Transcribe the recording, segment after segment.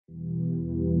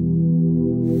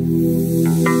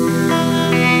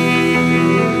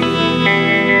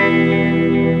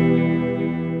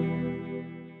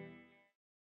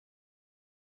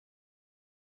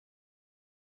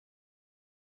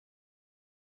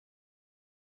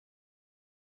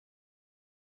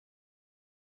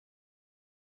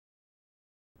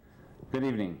Good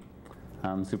evening.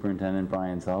 I'm Superintendent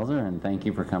Brian Salzer, and thank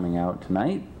you for coming out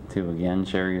tonight to again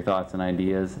share your thoughts and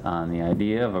ideas on the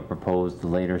idea of a proposed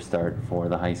later start for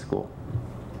the high school.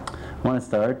 I want to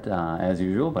start, as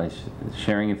usual, by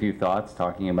sharing a few thoughts,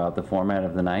 talking about the format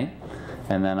of the night,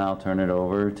 and then I'll turn it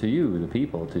over to you, the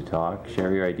people, to talk,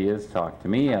 share your ideas, talk to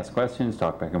me, ask questions,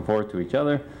 talk back and forth to each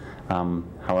other.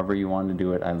 However you want to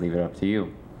do it, I leave it up to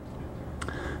you.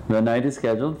 The night is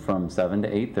scheduled from 7 to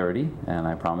 8:30, and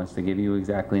I promise to give you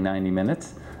exactly 90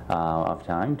 minutes of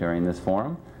time during this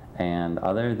forum. And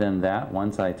other than that,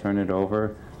 once I turn it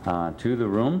over to the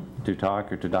room to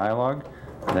talk or to dialogue,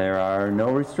 there are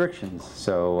no restrictions.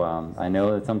 So I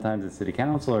know that sometimes at City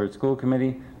Council or at School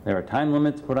Committee, there are time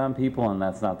limits put on people, and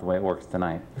that's not the way it works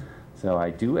tonight. So I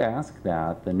do ask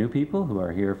that the new people who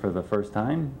are here for the first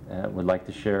time would like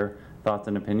to share thoughts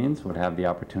and opinions would have the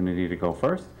opportunity to go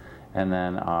first. And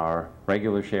then our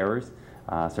regular sharers,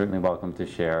 certainly welcome to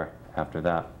share after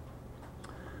that.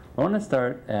 I want to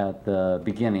start at the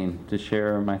beginning to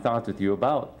share my thoughts with you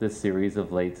about this series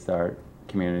of late start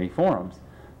community forums.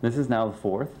 This is now the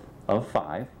 4th of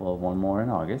 5, we'll have one more in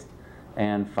August.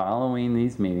 And following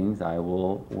these meetings, I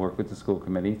will work with the school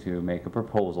committee to make a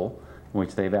proposal,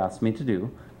 which they've asked me to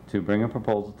do, to bring a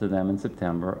proposal to them in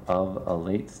September of a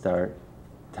late start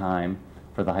time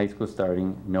for the high school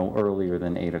starting no earlier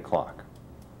than 8 o'clock.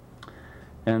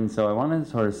 And so I want to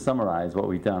sort of summarize what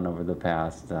we've done over the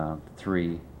past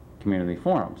 3 community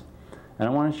forums. And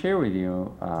I want to share with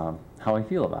you how I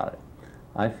feel about it.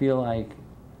 I feel like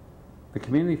the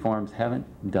community forums haven't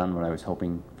done what I was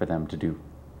hoping for them to do.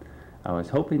 I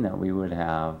was hoping that we would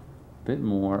have a bit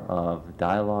more of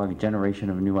dialogue, generation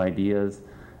of new ideas,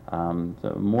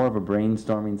 so more of a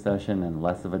brainstorming session and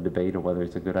less of a debate of whether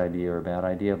it's a good idea or a bad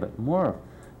idea, but more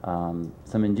of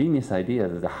some ingenious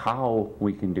ideas as to how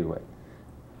we can do it.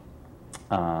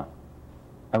 I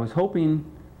was hoping,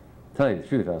 to tell you the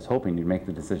truth, I was hoping you'd make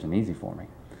the decision easy for me.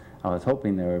 I was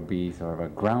hoping there would be sort of a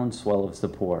groundswell of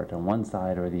support on one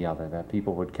side or the other, that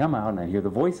people would come out and I'd hear the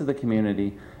voice of the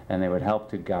community and they would help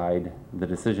to guide the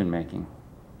decision making.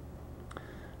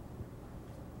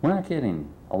 We're not getting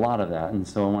a lot of that, and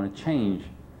so I want to change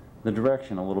the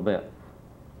direction a little bit.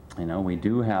 You know, we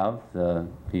do have the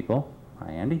people, hi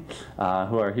Andy,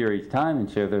 who are here each time and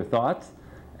share their thoughts,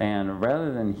 and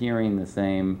rather than hearing the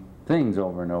same things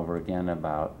over and over again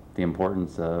about the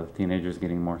importance of teenagers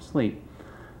getting more sleep,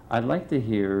 I'd like to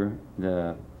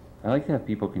have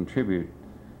people contribute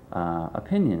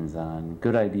opinions on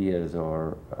good ideas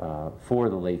or for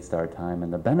the late start time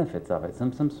and the benefits of it,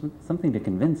 something to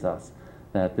convince us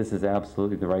that this is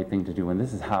absolutely the right thing to do and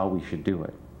this is how we should do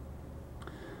it.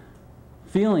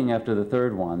 Feeling after the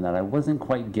third one that I wasn't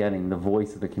quite getting the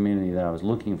voice of the community that I was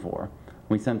looking for,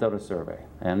 we sent out a survey.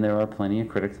 And there are plenty of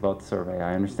critics about the survey,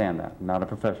 I understand that. I'm not a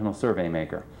professional survey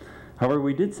maker. However,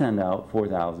 we did send out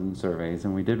 4,000 surveys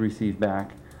and we did receive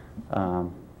back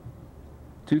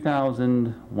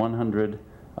 2,100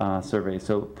 surveys,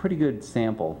 so pretty good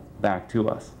sample back to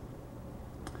us.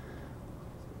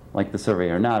 Like the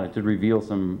survey or not, it did reveal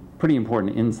some pretty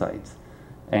important insights,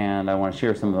 and I want to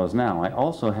share some of those now. I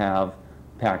also have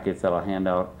packets that I'll hand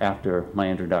out after my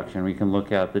introduction. We can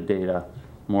look at the data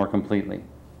more completely.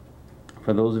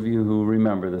 For those of you who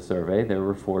remember the survey, there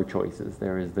were 4 choices.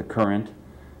 There is the current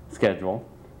schedule.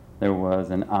 There was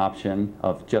an option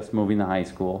of just moving the high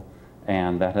school,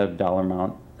 and that had a dollar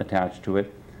amount attached to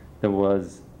it. There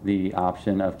was the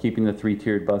option of keeping the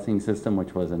 3-tiered busing system,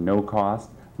 which was a no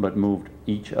cost, but moved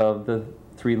each of the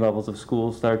 3 levels of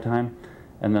school start time.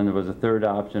 And then there was a third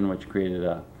option which created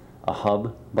a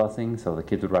hub busing, so the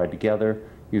kids would ride together,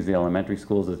 use the elementary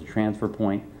schools as a transfer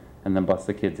point, and then bus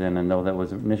the kids in. And though that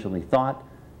was initially thought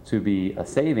to be a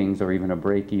savings or even a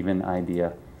break-even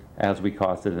idea, as we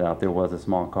costed it out, there was a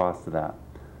small cost to that.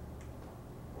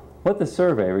 What the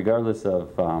survey, regardless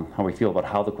of how we feel about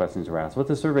how the questions were asked, what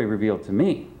the survey revealed to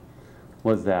me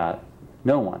was that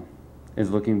no one is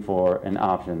looking for an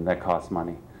option that costs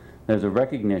money. There's a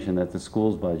recognition that the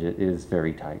school's budget is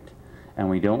very tight, and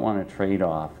we don't want to trade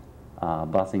off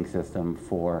busing system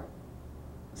for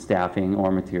staffing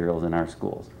or materials in our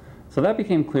schools. So that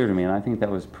became clear to me, and I think that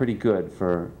was pretty good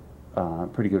for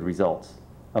pretty good results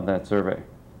of that survey.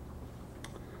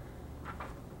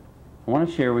 I want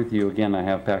to share with you, again, I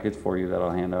have packets for you that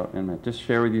I'll hand out in a minute, just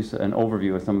share with you an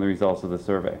overview of some of the results of the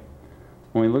survey.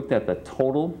 When we looked at the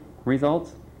total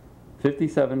results,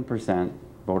 57%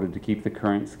 voted to keep the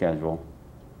current schedule,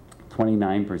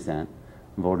 29%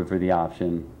 voted for the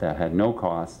option that had no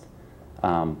cost,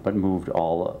 but moved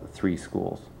all 3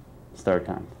 schools start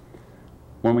time.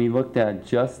 When we looked at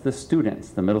just the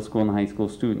students, the middle school and high school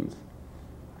students,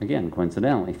 again,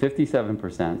 coincidentally,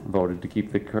 57% voted to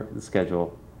keep the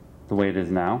schedule the way it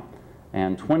is now,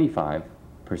 and 25%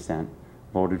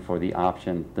 voted for the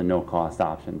option, the no-cost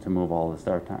option, to move all the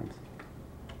start times.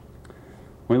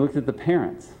 When we looked at the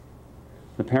parents,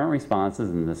 the parent responses,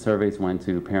 and the surveys went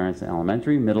to parents in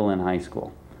elementary, middle, and high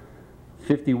school.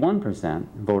 51%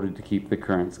 voted to keep the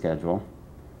current schedule,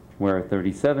 where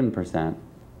 37%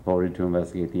 voted to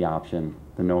investigate the option,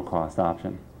 the no-cost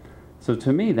option. So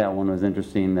to me, that one was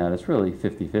interesting that it's really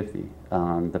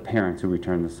 50-50. The parents who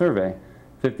returned the survey,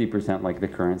 50% like the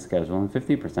current schedule, and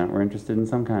 50% were interested in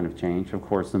some kind of change. Of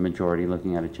course, the majority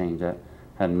looking at a change that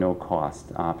had no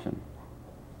cost option.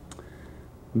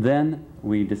 Then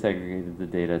we disaggregated the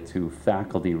data to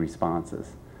faculty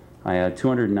responses. I had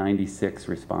 296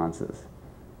 responses.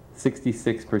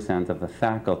 66% of the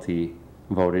faculty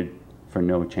voted for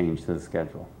no change to the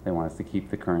schedule. They want us to keep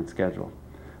the current schedule.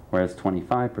 Whereas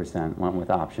 25% went with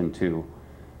option 2,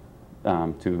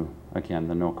 again,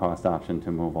 the no-cost option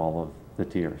to move all of the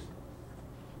tiers.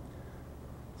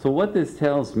 So what this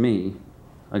tells me,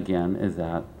 again, is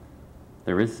that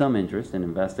there is some interest in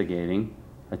investigating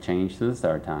a change to the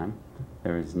start time.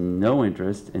 There is no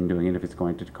interest in doing it if it's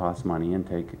going to cost money and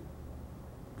take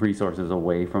resources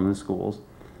away from the schools.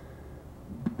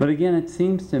 But again, it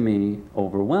seems to me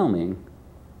overwhelming.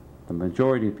 The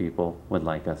majority of people would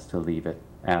like us to leave it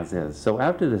as is. So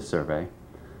after this survey,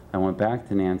 I went back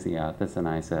to Nancy Athis and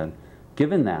I said,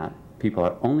 given that people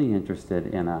are only interested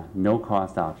in a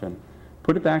no-cost option,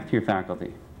 put it back to your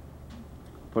faculty.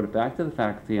 Put it back to the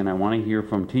faculty, and I want to hear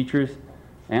from teachers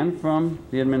and from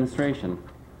the administration.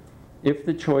 If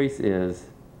the choice is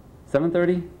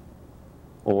 7:30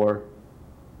 or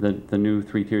the new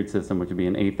 3-tiered system, which would be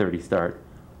an 8:30 start,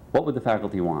 what would the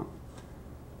faculty want?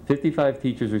 55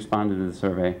 teachers responded to the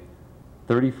survey.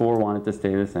 34 wanted to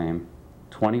stay the same.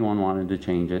 21 wanted to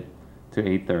change it to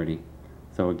 8:30.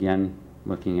 So again,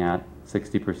 looking at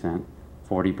 60%,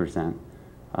 40%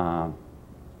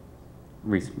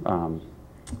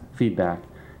 feedback.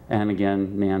 And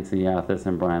again, Nancy Athis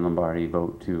and Brian Lombardi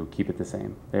vote to keep it the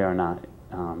same. They are not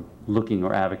looking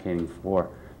or advocating for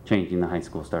changing the high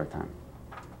school start time.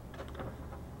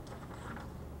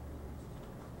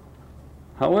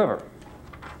 However,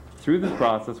 through this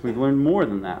process, we've learned more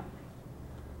than that.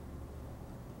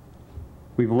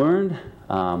 We've learned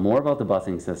more about the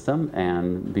busing system,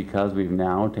 and because we've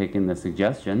now taken the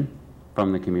suggestion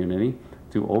from the community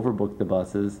to overbook the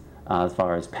buses as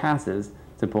far as passes,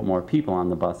 to put more people on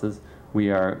the buses,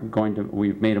 we've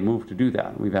made a move to do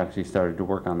that. We've actually started to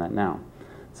work on that now.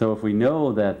 So if we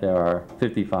know that there are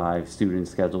 55 students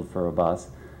scheduled for a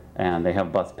bus and they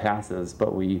have bus passes,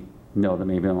 but we know that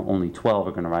maybe only 12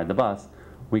 are going to ride the bus,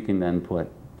 we can then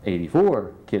put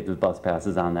 84 kids with bus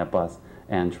passes on that bus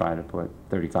and try to put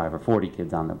 35 or 40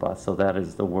 kids on the bus. So that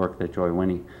is the work that Joy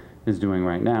Winnie is doing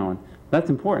right now. And that's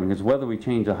important because whether we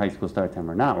change the high school start time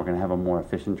or not, we're going to have a more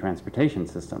efficient transportation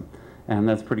system. And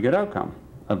that's a pretty good outcome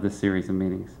of this series of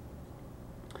meetings.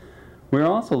 We're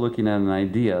also looking at an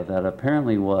idea that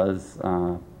apparently was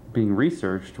being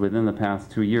researched within the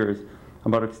past 2 years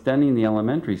about extending the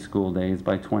elementary school days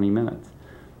by 20 minutes.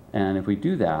 And if we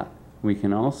do that, we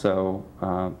can also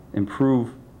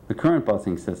improve the current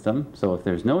busing system. So if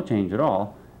there's no change at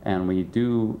all, and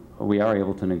we are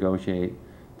able to negotiate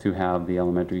to have the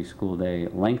elementary school day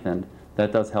lengthened,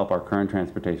 that does help our current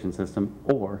transportation system.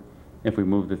 Or if we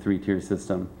move the 3-tier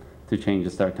system to change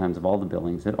the start times of all the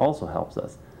buildings, it also helps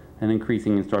us. And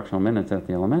increasing instructional minutes at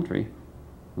the elementary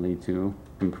lead to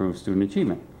improved student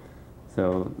achievement.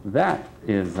 So that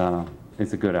is a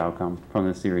good outcome from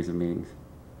this series of meetings.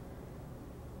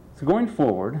 So going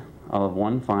forward, I'll have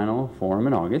one final forum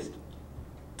in August.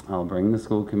 I'll bring the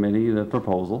school committee the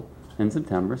proposal. In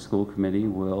September, school committee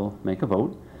will make a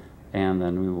vote, and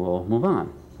then we will move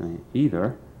on.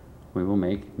 Either we will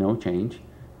make no change,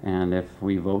 and if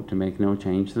we vote to make no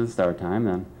change to the start time,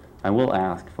 then I will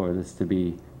ask for this to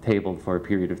be tabled for a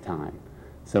period of time,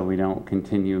 so we don't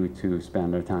continue to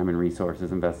spend our time and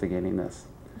resources investigating this.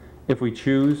 If we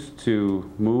choose to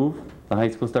move the high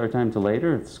school start time to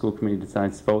later, if the school committee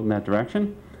decides to vote in that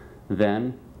direction,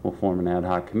 then we'll form an ad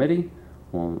hoc committee.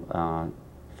 We'll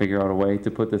figure out a way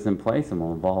to put this in place, and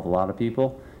we'll involve a lot of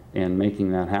people in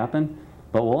making that happen.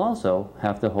 But we'll also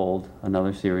have to hold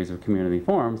another series of community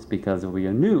forums because there'll be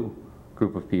a new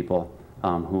group of people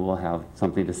who will have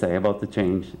something to say about the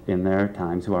change in their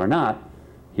times who are not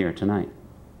here tonight.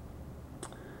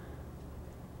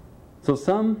 So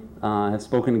some have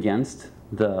spoken against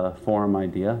the forum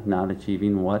idea, not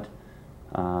achieving what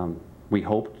we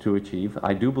hoped to achieve.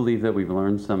 I do believe that we've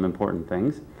learned some important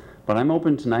things, but I'm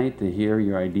open tonight to hear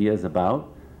your ideas about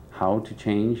how to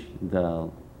change the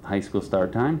high school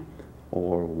start time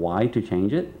or why to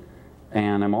change it.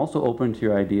 And I'm also open to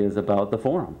your ideas about the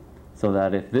forum, so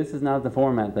that if this is not the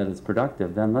format that is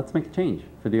productive, then let's make a change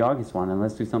for the August one and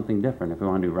let's do something different. If we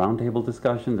want to do roundtable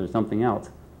discussions or something else,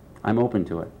 I'm open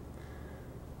to it.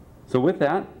 So with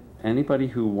that, anybody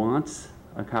who wants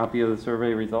a copy of the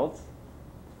survey results,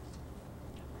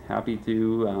 happy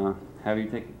to have you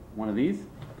take one of these.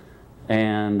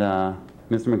 And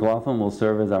Mr. McLaughlin will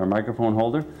serve as our microphone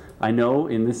holder. I know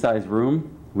in this size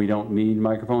room, we don't need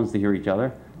microphones to hear each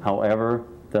other. However,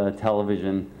 the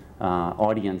television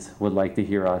audience would like to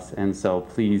hear us, and so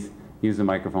please use the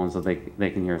microphone so they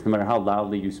can hear us. No matter how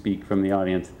loudly you speak from the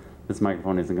audience, this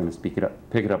microphone isn't going to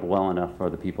pick it up well enough for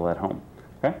the people at home.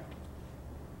 Okay?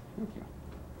 Thank you.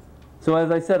 So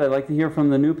as I said, I'd like to hear from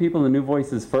the new people, the new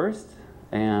voices first,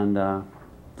 and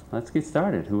let's get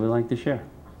started. Who would like to share?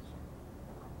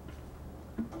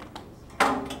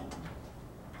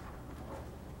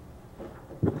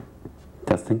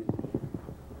 Testing.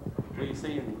 What do you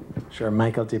see? Sure,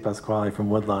 Michael DePasquale from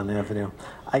Woodlawn Avenue.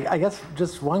 I guess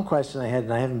just one question I had,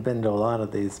 and I haven't been to a lot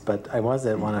of these, but I was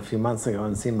at one a few months ago,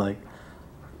 and it seemed like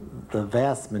the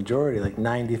vast majority, like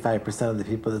 95% of the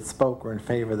people that spoke were in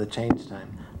favor of the change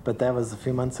time. But that was a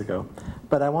few months ago.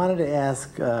 But I wanted to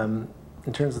ask, in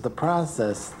terms of the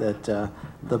process, that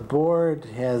the board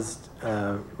has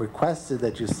requested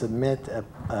that you submit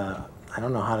I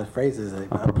don't know how to phrase this.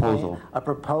 A proposal. A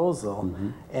proposal. Mm-hmm.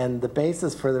 And the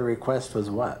basis for the request was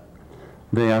what?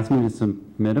 They asked me to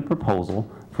submit a proposal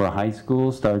for a high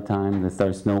school start time that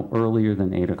starts no earlier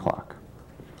than 8 o'clock.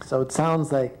 So it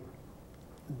sounds like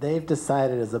they've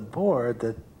decided as a board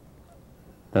that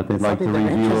they'd like to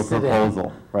review a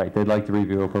proposal. Right, they'd like to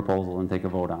review a proposal and take a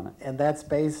vote on it. And that's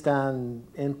based on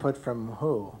input from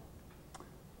who?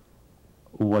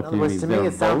 What in other words, to me,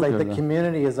 it sounds like the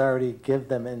community has already given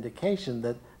them indication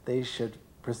that they should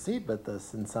proceed with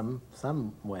this in some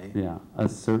way. Yeah, a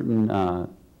certain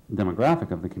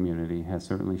demographic of the community has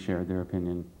certainly shared their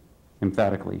opinion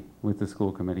emphatically with the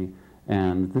school committee.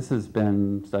 And this has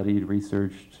been studied,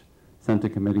 researched, sent to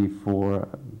committee for,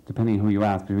 depending on who you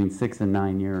ask, between 6 and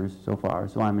 9 years so far.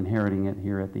 So I'm inheriting it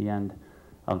here at the end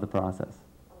of the process.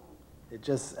 It's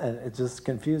just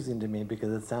confusing to me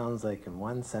because it sounds like, in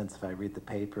one sense, if I read the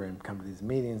paper and come to these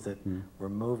meetings, that we're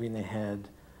moving ahead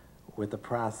with the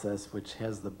process which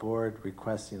has the board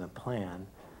requesting a plan.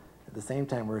 At the same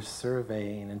time, we're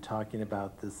surveying and talking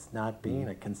about this not being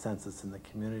a consensus in the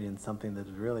community and something that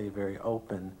is really very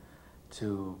open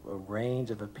to a range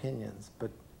of opinions.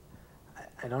 But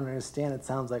I don't understand. It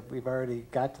sounds like we've already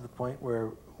got to the point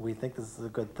where we think this is a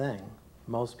good thing.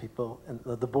 Most people, and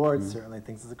the board certainly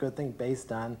thinks it's a good thing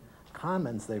based on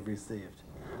comments they've received.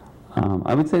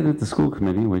 I would say that the school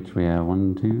committee, which we have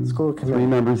 3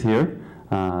 members here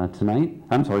tonight,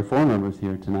 I'm sorry, 4 members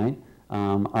here tonight,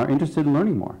 are interested in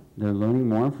learning more. They're learning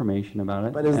more information about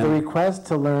it. But is the request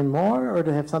to learn more or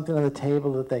to have something on the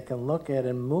table that they can look at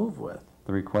and move with?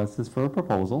 The request is for a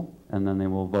proposal, and then they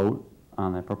will vote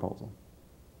on that proposal.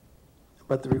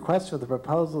 But the request for the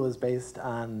proposal is based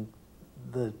on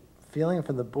the feeling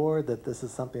from the board that this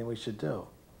is something we should do.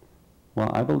 Well,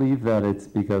 I believe that it's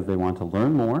because they want to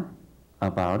learn more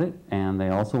about it, and they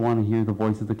also want to hear the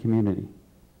voice of the community.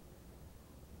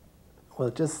 Well,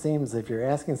 it just seems if you're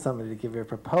asking somebody to give you a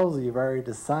proposal, you've already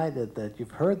decided that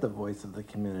you've heard the voice of the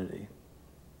community.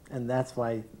 And that's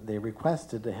why they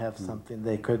requested to have something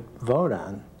they could vote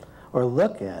on, or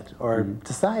look at, or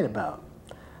decide about.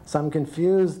 So I'm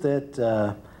confused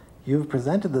that you've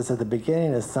presented this at the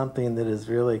beginning as something that is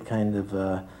really kind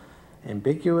of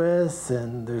ambiguous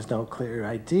and there's no clear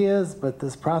ideas, but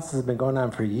this process has been going on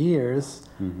for years,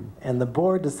 and the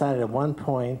board decided at one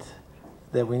point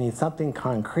that we need something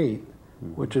concrete,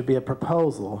 which would be a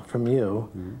proposal from you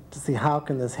to see how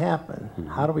can this happen,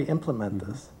 how do we implement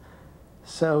this.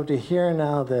 So to hear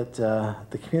now that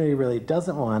the community really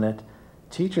doesn't want it,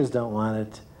 teachers don't want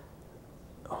it,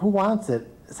 who wants it?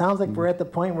 It sounds like we're at the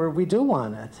point where we do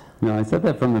want it. No, I said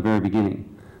that from the very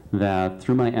beginning, that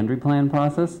through my entry plan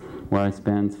process, where I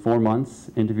spent 4 months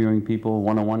interviewing people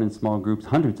one-on-one in small groups,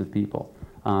 hundreds of people,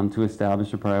 to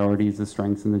establish the priorities, the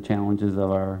strengths, and the challenges of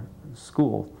our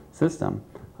school system.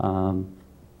 The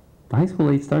high school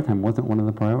 8 start time wasn't one of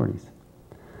the priorities.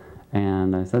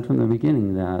 And I said from the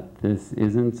beginning that this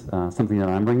isn't something that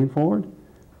I'm bringing forward.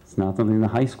 It's not something the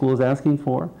high school is asking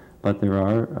for, but there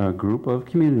are a group of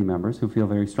community members who feel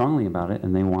very strongly about it,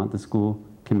 and they want the school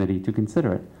committee to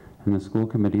consider it. And the school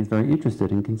committee is very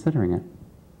interested in considering it.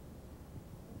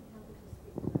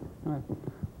 All right.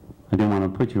 I didn't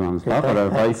want to put you on the spot, but our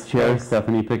Vice Chair,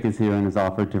 Stephanie Pick, is here and has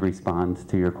offered to respond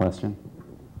to your question.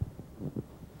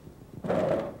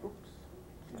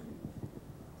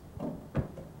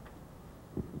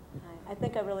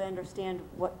 understand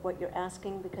what you're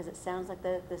asking, because it sounds like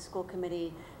the school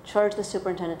committee charged the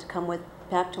superintendent to come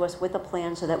back to us with a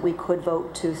plan so that we could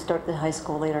vote to start the high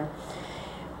school later.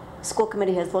 School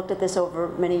committee has looked at this over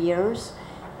many years,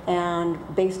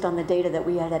 and based on the data that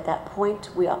we had at that point,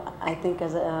 I think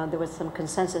there was some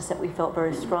consensus that we felt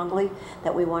very strongly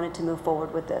that we wanted to move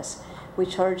forward with this. We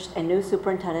charged a new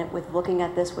superintendent with looking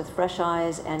at this with fresh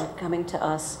eyes and coming to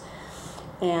us.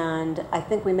 And I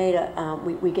think we made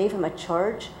we gave him a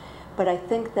charge, but I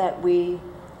think that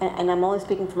and I'm only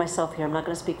speaking for myself here, I'm not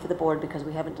going to speak for the board because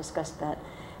we haven't discussed that.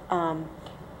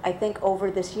 I think over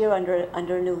this year,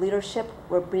 under new leadership,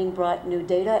 we're being brought new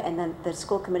data, and then the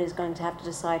school committee is going to have to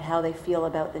decide how they feel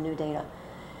about the new data.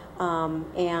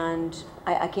 And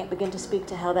I can't begin to speak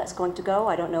to how that's going to go.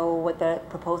 I don't know what the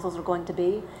proposals are going to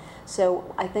be.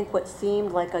 So I think what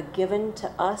seemed like a given to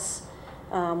us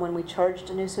when we charged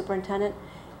a new superintendent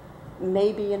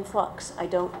may be in flux. I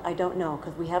don't know,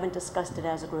 because we haven't discussed it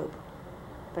as a group.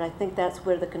 But I think that's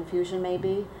where the confusion may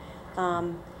be.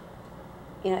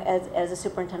 You know, as the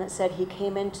superintendent said, he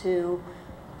came into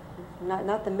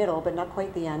not the middle, but not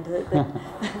quite the end.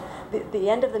 The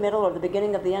end of the middle, or the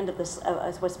beginning of the end of this,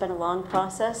 what's been a long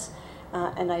process.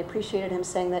 And I appreciated him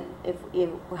saying that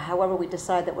however we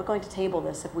decide that we're going to table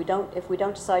this, if we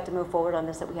don't decide to move forward on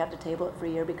this, that we have to table it for a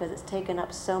year, because it's taken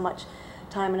up so much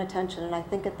time and attention. And I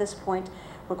think at this point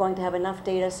we're going to have enough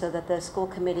data so that the school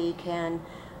committee can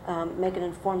make an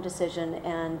informed decision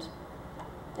and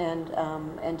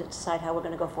decide how we're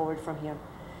going to go forward from here.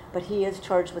 But he is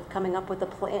charged with coming up with a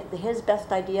plan, his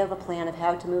best idea of a plan of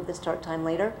how to move the start time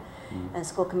later. And the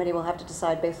school committee will have to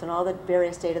decide based on all the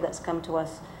various data that's come to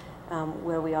us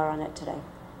where we are on it today,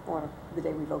 or the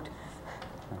day we vote.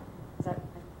 Is that right?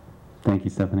 Thank you,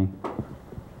 Stephanie.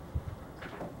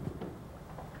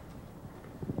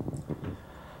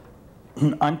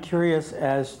 I'm curious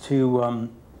as to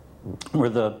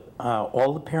were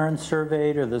all the parents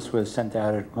surveyed, or this was sent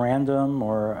out at random,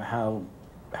 or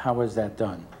how was that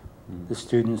done? The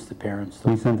students, the parents?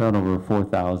 We sent out over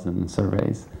 4,000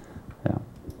 surveys. Yeah.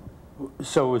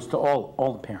 So it was to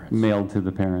all the parents? Mailed to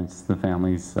the parents, the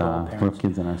families who have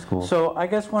kids in our school. So I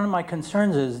guess one of my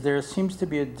concerns is there seems to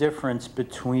be a difference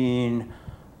between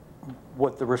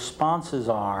what the responses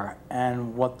are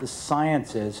and what the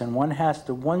science is, and one has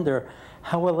to wonder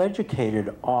how well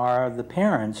educated are the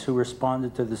parents who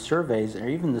responded to the surveys, or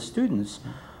even the students,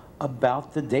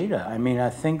 about the data. I mean,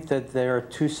 I think that there are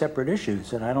two separate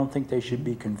issues, and I don't think they should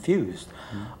be confused.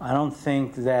 I don't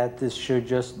think that this should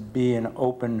just be an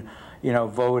open,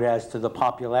 vote as to the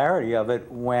popularity of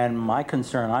it, when my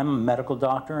concern, I'm a medical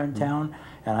doctor in town,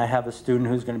 and I have a student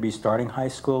who's going to be starting high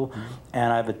school,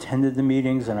 and I've attended the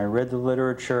meetings and I read the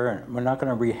literature, and we're not going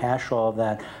to rehash all of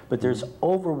that, but there's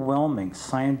overwhelming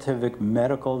scientific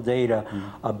medical data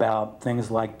about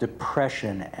things like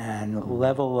depression and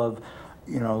level of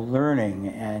learning,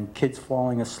 and kids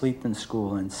falling asleep in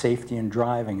school, and safety in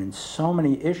driving, and so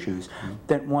many issues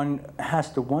that one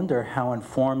has to wonder how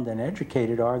informed and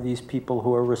educated are these people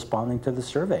who are responding to the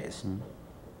surveys.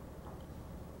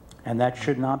 And that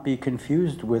should not be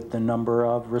confused with the number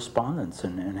of respondents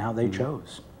and how they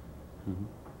chose.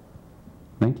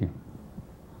 Thank you.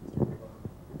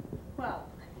 Well,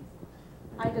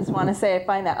 I just want to say I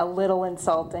find that a little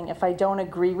insulting. If I don't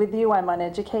agree with you, I'm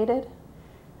uneducated.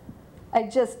 I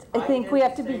think we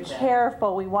have to be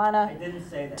careful. We want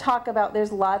to talk about,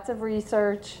 there's lots of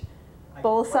research.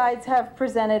 Both sides have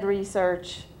presented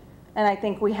research, and I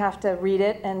think we have to read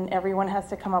it, and everyone has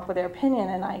to come up with their opinion.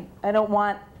 And I don't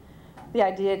want the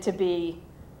idea to be,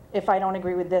 if I don't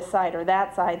agree with this side or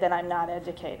that side, then I'm not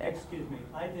educated. Excuse me,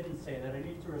 I didn't say that. I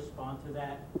need to respond to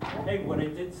that. Hey, what I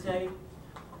did say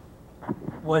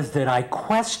was that I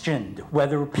questioned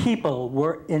whether people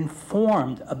were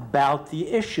informed about the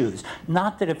issues.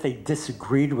 Not that if they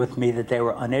disagreed with me that they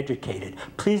were uneducated.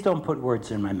 Please don't put words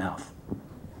in my mouth.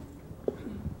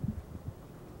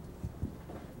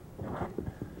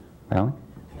 Valerie?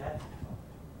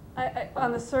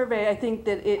 On the survey, I think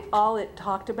that all it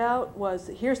talked about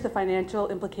was, here's the financial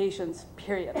implications,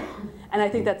 period. And I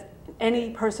think that's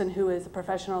any person who is a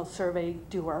professional survey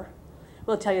doer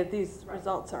will tell you these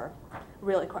results are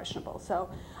really questionable. So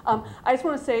I just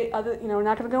want to say, we're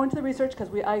not going to go into the research because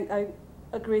I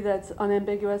agree that it's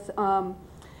unambiguous.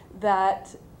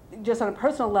 That just on a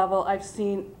personal level, I've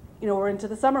seen, we're into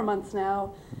the summer months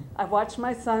now. I've watched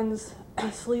my son's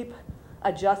sleep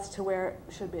adjust to where it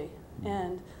should be.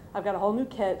 And I've got a whole new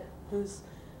kid who's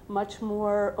much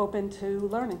more open to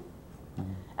learning.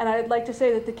 And I'd like to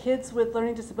say that the kids with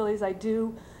learning disabilities, I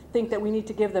do think that we need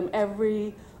to give them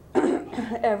every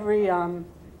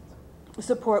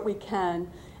support we can,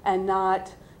 and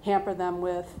not hamper them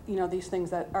with, you know, these things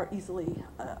that are easily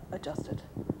adjusted.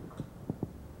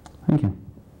 Thank you.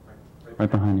 Right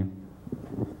behind you.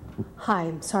 Hi,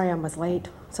 I'm sorry I was late,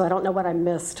 so I don't know what I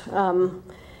missed. I'm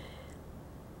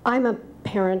a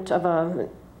parent of a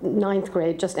 9th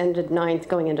grade, just ended 9th,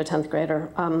 going into 10th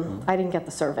grader. I didn't get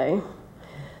the survey.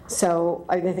 So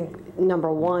I think,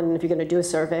 number one, if you're going to do a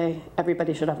survey,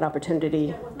 everybody should have an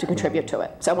opportunity to contribute to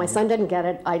it. So my son didn't get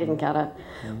it, I didn't get it.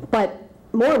 But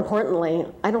more importantly,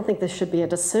 I don't think this should be a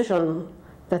decision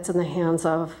that's in the hands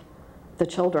of the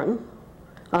children.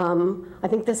 I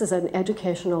think this is an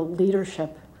educational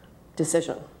leadership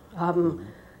decision.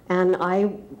 And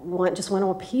I just want to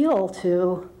appeal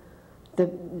to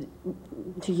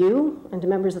you and to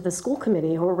members of the school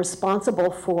committee who are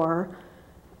responsible for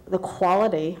the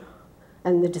quality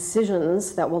and the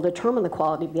decisions that will determine the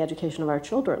quality of the education of our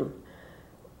children,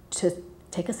 to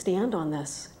take a stand on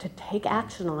this, to take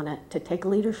action on it, to take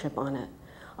leadership on it.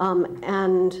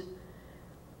 And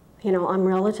you know, I'm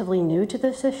relatively new to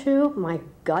this issue. My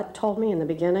gut told me in the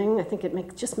beginning, I think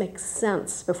it just makes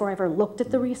sense, before I ever looked at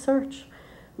the research,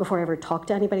 before I ever talked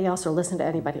to anybody else or listened to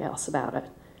anybody else about it.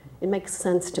 It makes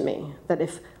sense to me that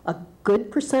if a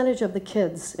good percentage of the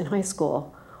kids in high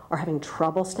school are having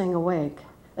trouble staying awake,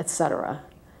 etc.,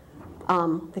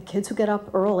 the kids who get up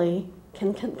early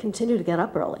can continue to get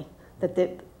up early. That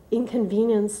the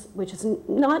inconvenience, which is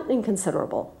not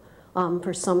inconsiderable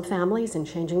for some families in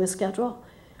changing the schedule,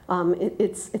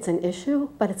 it's an issue,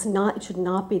 but it's not. It should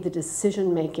not be the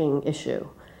decision-making issue.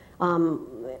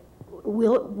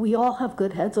 We all have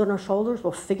good heads on our shoulders.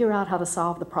 We'll figure out how to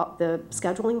solve the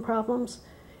scheduling problems.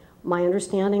 My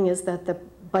understanding is that the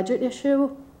budget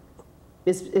issue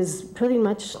is pretty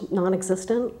much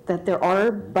non-existent. That there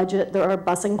are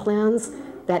busing plans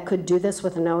that could do this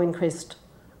with no increased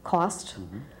cost.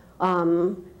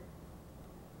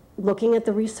 Looking at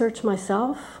the research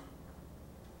myself,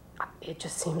 it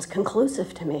just seems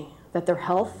conclusive to me that there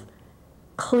are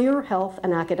clear health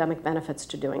and academic benefits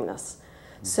to doing this.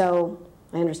 So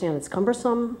I understand it's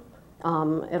cumbersome.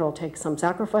 It'll take some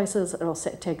sacrifices. It'll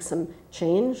take some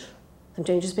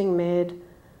changes being made.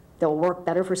 They'll work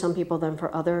better for some people than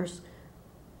for others.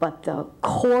 But the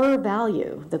core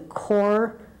value, the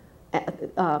core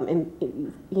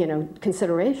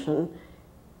consideration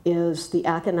is the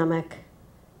academic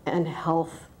and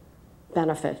health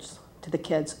benefits to the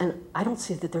kids. And I don't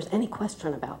see that there's any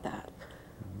question about that.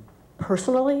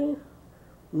 Personally,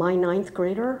 my 9th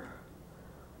grader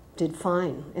did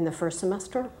fine in the first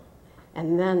semester,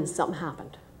 and then something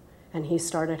happened. And he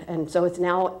started, and so it's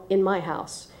now in my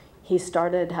house. He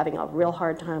started having a real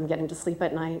hard time getting to sleep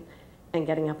at night and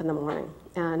getting up in the morning.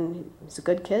 And he's a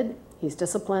good kid, he's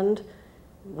disciplined,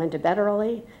 went to bed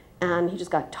early, and he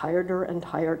just got tireder and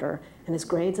tireder. And his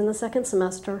grades in the second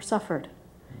semester suffered.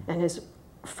 And his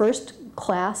first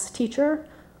class teacher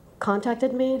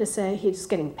contacted me to say he's just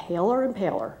getting paler and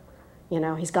paler. You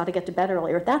know, he's got to get to bed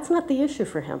earlier. That's not the issue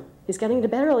for him. He's getting to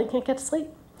bed early, he can't get to sleep.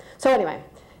 So anyway,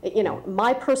 you know,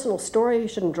 my personal story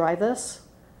shouldn't drive this.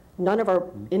 None of our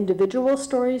individual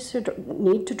stories should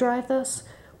need to drive this,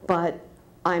 but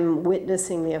I'm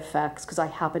witnessing the effects because I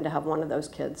happen to have one of those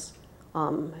kids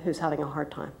who's having a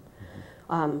hard time.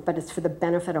 But it's for the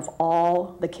benefit of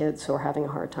all the kids who are having a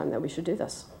hard time that we should do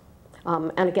this.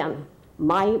 And again,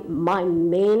 my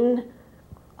main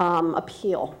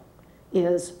appeal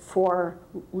is for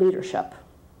leadership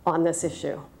on this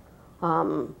issue.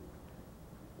 You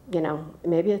know,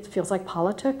 maybe it feels like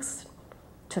politics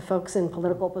to folks in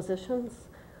political positions,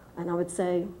 and I would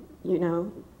say, you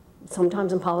know,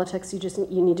 sometimes in politics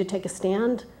you need to take a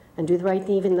stand and do the right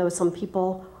thing, even though some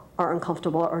people are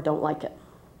uncomfortable or don't like it.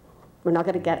 We're not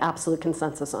going to get absolute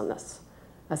consensus on this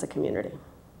as a community.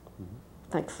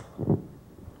 Thanks.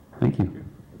 Thank you.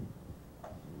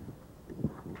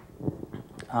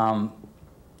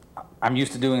 I'm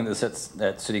used to doing this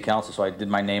at City Council, so I did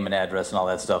my name and address and all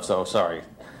that stuff, so sorry.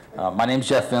 My name's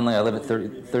Jeff Finley. I live at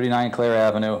 39 Clare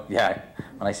Avenue. Yeah,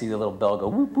 when I see the little bell go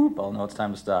whoop whoop, I'll know it's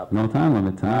time to stop. No time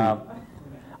limit time.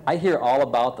 I hear all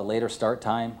about the later start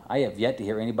time. I have yet to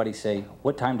hear anybody say,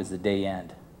 what time does the day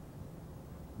end?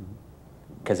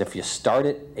 Because if you start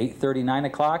at 8:30, 9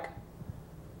 o'clock,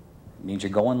 it means you're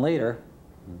going later.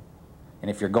 And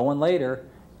if you're going later,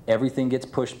 everything gets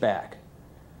pushed back.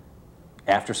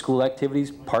 After school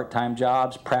activities, part-time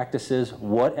jobs, practices,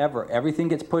 whatever, everything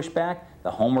gets pushed back.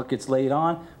 The homework gets laid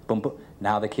on. Boom, boom.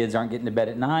 Now the kids aren't getting to bed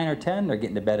at 9 or 10. They're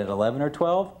getting to bed at 11 or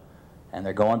 12. And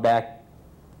they're going back.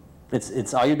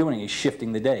 It's all you're doing is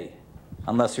shifting the day,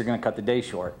 unless you're going to cut the day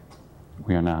short.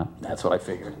 We are not. That's what I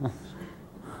figured.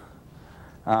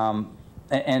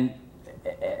 And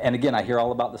and again, I hear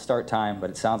all about the start time, but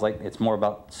it sounds like it's more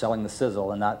about selling the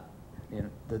sizzle and not, you know,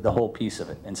 the whole piece of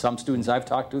it. And some students I've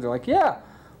talked to, they're like, yeah,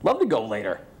 love to go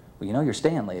later. Well, you know, you're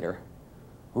staying later.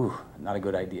 Ooh, not a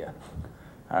good idea.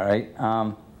 All right.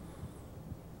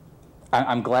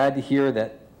 I'm glad to hear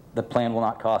that the plan will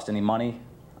not cost any money.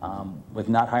 With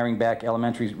not hiring back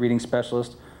elementary reading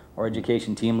specialists or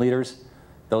education team leaders,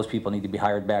 those people need to be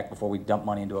hired back before we dump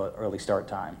money into an early start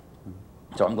time.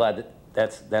 So I'm glad that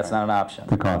that's not an option.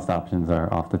 The cost options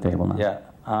are off the table now. Yeah.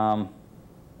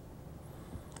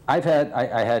 I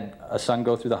had a son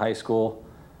go through the high school.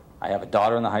 I have a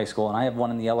daughter in the high school, and I have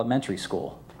one in the elementary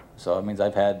school. So it means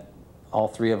I've had all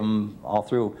three of them all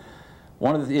through.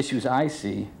 One of the issues I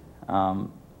see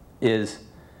is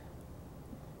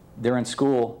they're in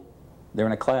school, they're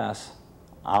in a class,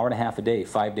 hour and a half a day,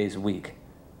 5 days a week,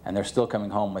 and they're still coming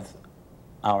home with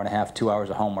hour and a half, 2 hours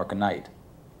of homework a night.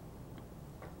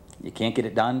 You can't get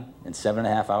it done in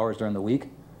 7.5 hours during the week?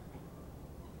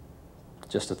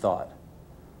 Just a thought.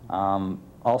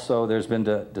 Also, there's been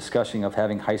the discussion of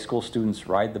having high school students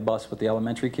ride the bus with the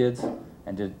elementary kids,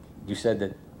 and you said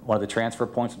that one of the transfer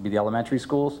points would be the elementary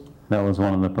schools? That was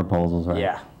one of the proposals, right?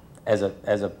 Yeah. As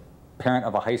a parent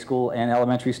of a high school and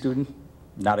elementary student,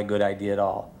 not a good idea at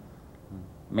all.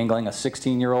 Mingling a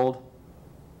 16-year-old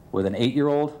with an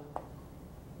 8-year-old,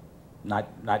 not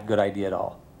good idea at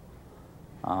all.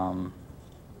 And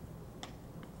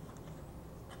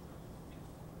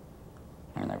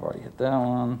I've already hit that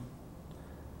one.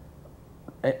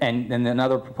 And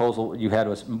another proposal you had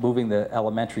was moving the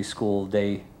elementary school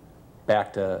day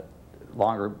back to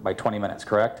longer by 20 minutes,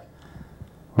 correct?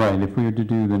 Right, if we were to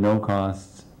do the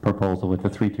no-cost proposal with the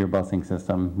 3-tier busing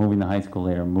system, moving the high school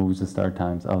later moves the start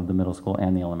times of the middle school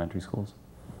and the elementary schools.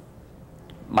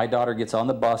 My daughter gets on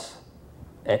the bus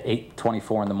at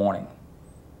 8:24 in the morning.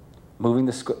 Moving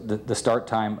the start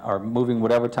time, or moving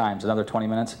whatever times, another 20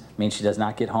 minutes, means she does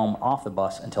not get home off the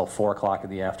bus until 4 o'clock in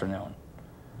the afternoon.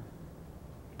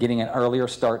 Getting an earlier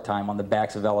start time on the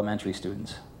backs of elementary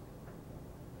students,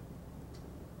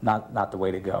 not the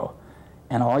way to go.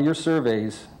 And all your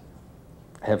surveys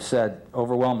have said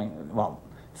overwhelming, well,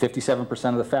 57%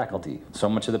 of the faculty, so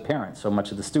much of the parents, so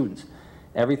much of the students,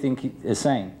 everything is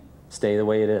saying, stay the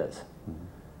way it is.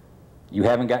 You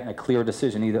haven't gotten a clear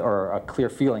decision either, or a clear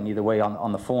feeling either way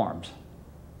on the forms.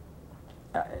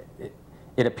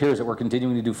 It appears that we're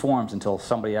continuing to do forms until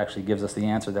somebody actually gives us the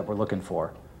answer that we're looking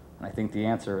for. And I think the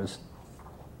answer is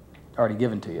already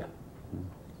given to you.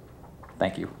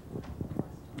 Thank you.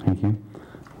 Thank you.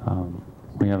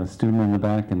 We have a student in the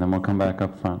back, and then we'll come back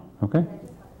up front. Okay?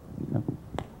 Yep.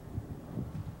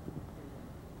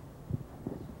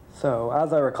 So,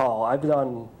 as I recall, I've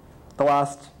done the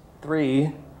last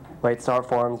 3 late start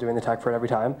forms, doing the tech for it every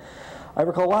time. I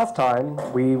recall last time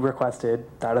we requested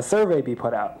that a survey be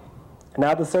put out. And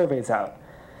now the survey's out.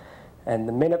 And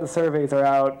the minute the surveys are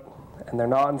out and they're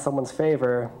not in someone's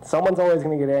favor, someone's always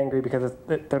going to get angry because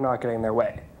they're not getting their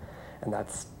way. And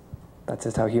that's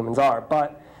just how humans are.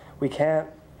 But we can't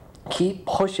keep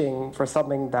pushing for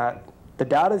something that the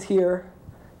data's here,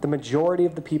 the majority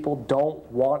of the people don't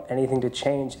want anything to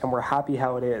change, and we're happy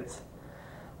how it is.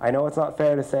 I know it's not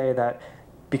fair to say that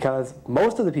because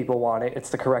most of the people want it, it's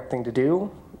the correct thing to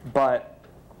do, but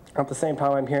at the same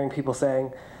time I'm hearing people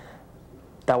saying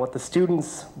that what the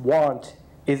students want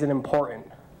isn't important.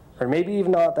 Or maybe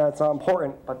even not that it's not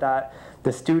important, but that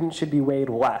the student should be weighed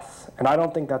less. And I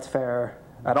don't think that's fair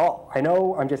at all. I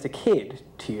know I'm just a kid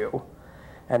to you,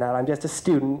 and that I'm just a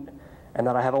student, and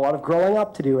that I have a lot of growing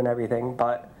up to do and everything,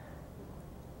 but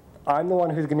I'm the one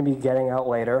who's going to be getting out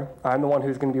later. I'm the one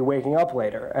who's going to be waking up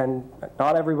later, and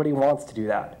not everybody wants to do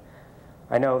that.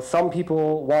 I know some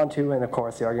people want to, and of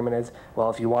course the argument is,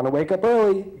 well, if you want to wake up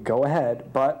early, go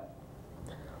ahead, but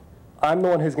I'm the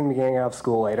one who's going to be getting out of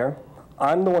school later.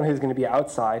 I'm the one who's going to be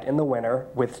outside in the winter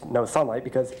with no sunlight,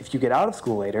 because if you get out of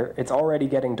school later, it's already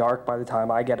getting dark by the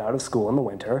time I get out of school in the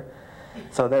winter,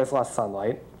 so there's less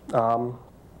sunlight. I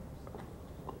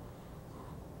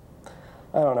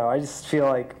don't know, I just feel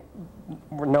like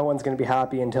no one's going to be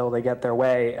happy until they get their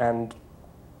way, and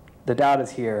the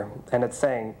data's here, and it's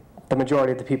saying the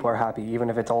majority of the people are happy, even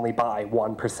if it's only by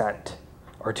 1%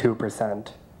 or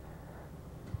 2%.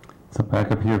 So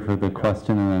back up here for the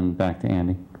question, and then back to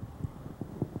Andy.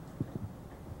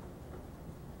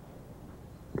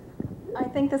 I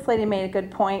think this lady made a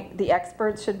good point. The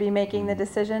experts should be making the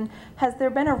decision. Has there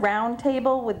been a round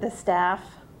table with the staff,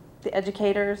 the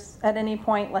educators, at any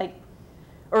point, like,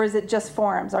 or is it just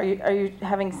forums? Are you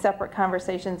having separate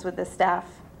conversations with the staff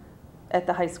at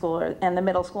the high school and the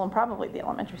middle school and probably the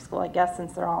elementary school, I guess,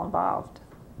 since they're all involved?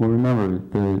 Well, remember,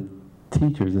 the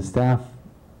teachers, the staff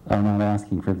are not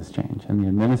asking for this change, and the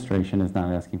administration is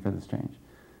not asking for this change.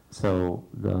 So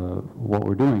what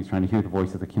we're doing is trying to hear the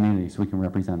voice of the community so we can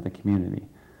represent the community.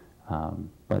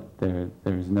 But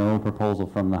there's no proposal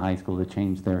from the high school to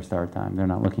change their start time. They're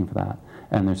not looking for that.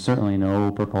 And there's certainly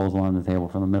no proposal on the table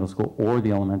from the middle school or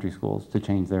the elementary schools to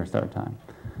change their start time.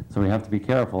 So we have to be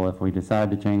careful if we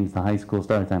decide to change the high school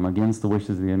start time against the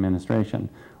wishes of the administration.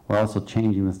 We're also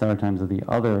changing the start times of the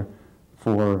other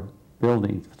 5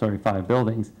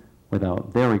 buildings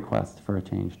without their request for a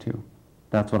change too.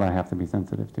 That's what I have to be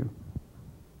sensitive to.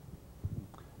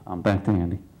 Back to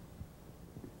Andy.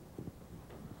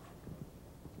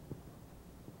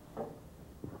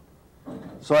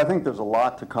 So I think there's a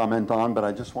lot to comment on, but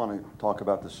I just want to talk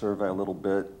about the survey a little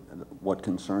bit, what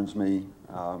concerns me.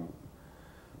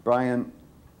 Brian,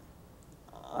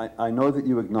 I know that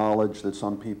you acknowledge that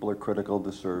some people are critical of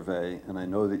the survey, and I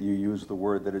know that you use the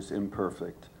word that it's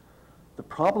imperfect. The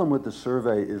problem with the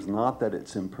survey is not that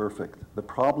it's imperfect. The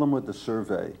problem with the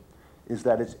survey is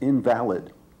that it's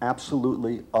invalid,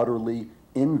 absolutely, utterly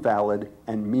invalid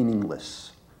and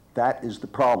meaningless. That is the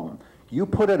problem. You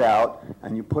put it out,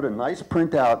 and you put a nice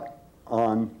printout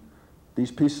on these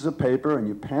pieces of paper, and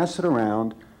you pass it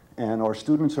around, and our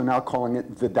students are now calling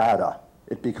it the data.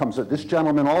 It becomes, this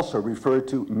gentleman also referred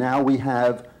to, now we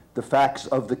have the facts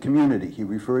of the community. He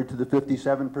referred to the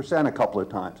 57% a couple of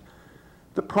times.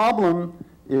 The problem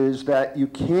is that you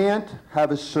can't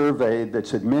have a survey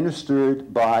that's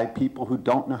administered by people who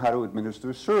don't know how to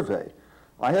administer a survey.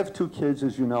 I have 2 kids,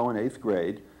 as you know, in 8th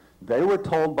grade. They were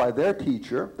told by their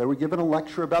teacher, they were given a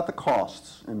lecture about the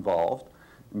costs involved,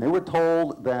 and they were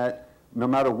told that no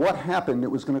matter what happened,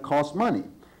 it was going to cost money.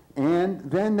 And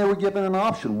then they were given an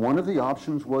option. One of the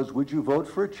options was, would you vote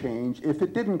for a change if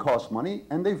it didn't cost money?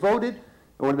 And they voted,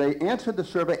 or they answered the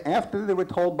survey after they were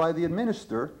told by the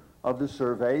administrator of the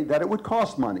survey that it would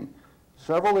cost money.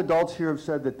 Several adults here have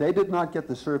said that they did not get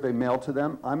the survey mailed to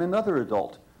them. I'm another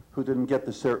adult who didn't get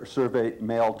the survey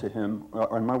mailed to him,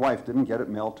 and my wife didn't get it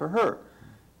mailed to her.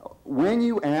 When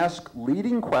you ask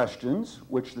leading questions,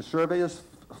 which the survey is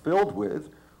filled with,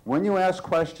 when you ask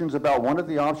questions about one of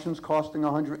the options costing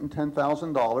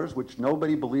 $110,000, which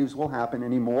nobody believes will happen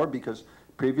anymore because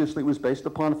previously it was based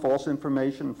upon false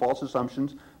information and false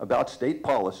assumptions about state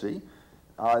policy,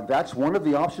 that's one of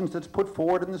the options that's put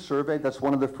forward in the survey. That's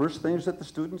one of the first things that the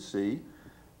students see.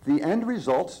 The end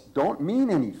results don't mean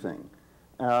anything.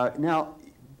 Now,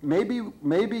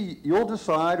 maybe you'll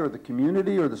decide, or the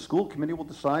community or the school committee will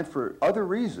decide for other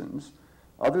reasons,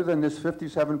 other than this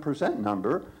 57%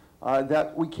 number,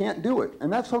 that we can't do it,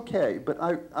 and that's okay. But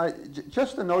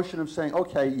just the notion of saying,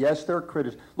 okay, yes, there are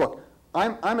critics. Look,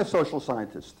 I'm a social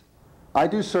scientist. I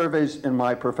do surveys in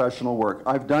my professional work.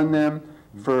 I've done them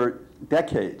for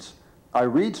decades. I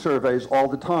read surveys all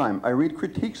the time. I read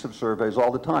critiques of surveys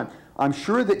all the time. I'm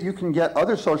sure that you can get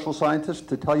other social scientists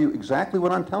to tell you exactly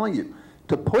what I'm telling you.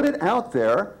 To put it out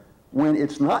there when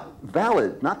it's not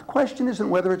valid, the question isn't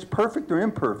whether it's perfect or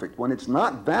imperfect, when it's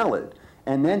not valid,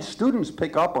 and then students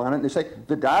pick up on it and they say,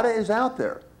 the data is out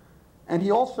there. And he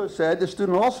also said, the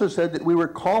student also said that we were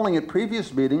calling at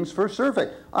previous meetings for a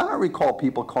survey. I don't recall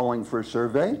people calling for a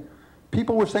survey.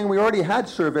 People were saying we already had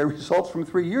survey results from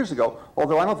 3 years ago,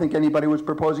 although I don't think anybody was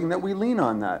proposing that we lean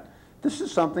on that. This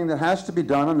is something that has to be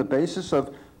done on the basis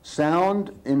of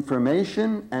sound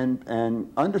information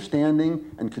and understanding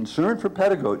and concern for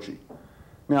pedagogy.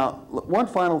 Now, one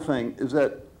final thing is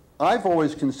that I've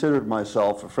always considered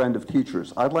myself a friend of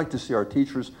teachers. I'd like to see our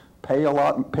teachers paid a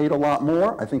lot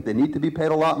more. I think they need to be paid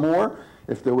a lot more.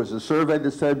 If there was a survey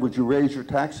that said, would you raise your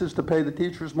taxes to pay the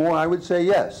teachers more, I would say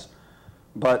yes.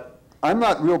 But I'm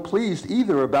not real pleased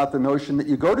either about the notion that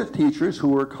you go to teachers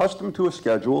who are accustomed to a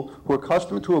schedule, who are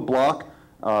accustomed to a block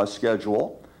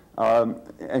schedule,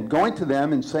 and going to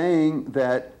them and saying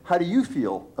that, how do you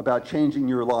feel about changing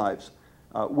your lives?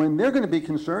 When they're going to be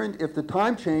concerned if the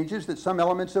time changes that some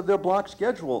elements of their block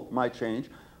schedule might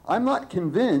change. I'm not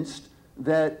convinced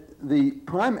that the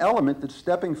prime element that's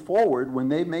stepping forward when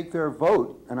they make their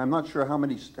vote, and I'm not sure how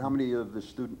many of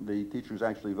the teachers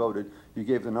actually voted. You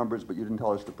gave the numbers, but you didn't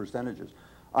tell us the percentages.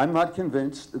 I'm not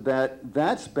convinced that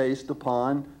that's based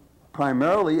upon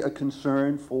primarily a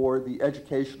concern for the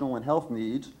educational and health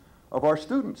needs of our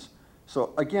students.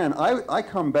 So again, I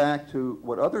come back to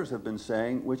what others have been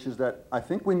saying, which is that I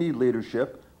think we need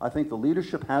leadership. I think the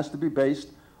leadership has to be based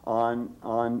on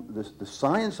the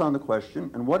science on the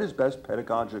question and what is best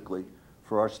pedagogically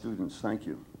for our students. Thank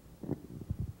you.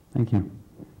 Thank you.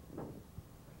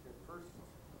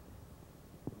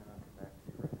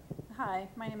 Hi,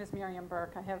 my name is Miriam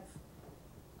Burke.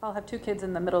 I'll have 2 kids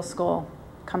in the middle school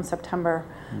come September.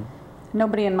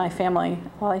 nobody in my family,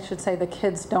 well, I should say the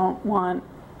kids don't want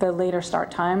the later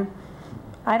start time.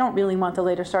 I don't really want the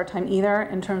later start time either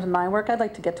in terms of my work. I'd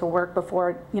like to get to work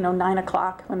before, 9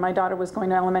 o'clock when my daughter was going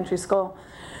to elementary school.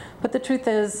 But the truth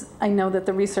is, I know that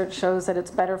the research shows that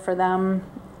it's better for them,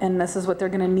 and this is what they're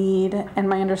going to need. And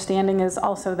my understanding is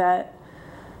also that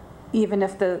even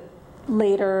if the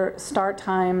later start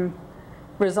time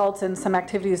results in some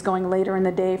activities going later in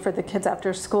the day for the kids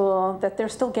after school, that they're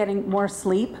still getting more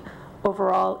sleep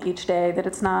overall each day, that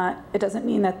it doesn't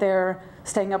mean that they're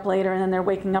staying up later and then they're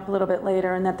waking up a little bit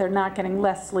later and that they're not getting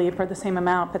less sleep or the same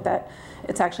amount, but that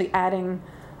it's actually adding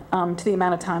to the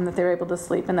amount of time that they're able to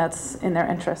sleep, and that's in their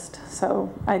interest.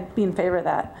 So I'd be in favor of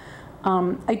that.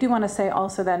 I do want to say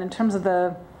also that in terms of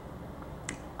the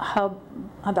hub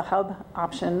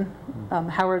option,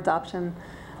 Howard's option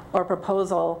or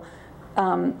proposal,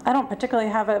 I don't particularly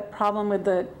have a problem with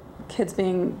the kids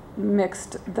being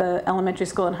mixed, the elementary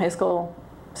school and high school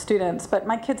students, but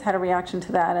my kids had a reaction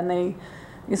to that, and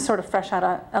they sort of fresh out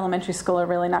of elementary school are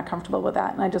really not comfortable with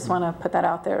that, and I just want to put that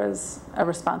out there as a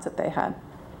response that they had.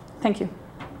 Thank you.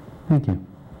 Thank you.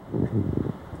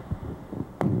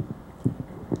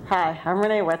 Hi, I'm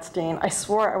Renee Wetstein. I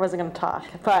swore I wasn't going to talk,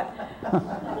 but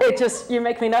you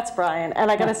make me nuts, Brian. And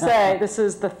I got to say, this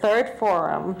is the third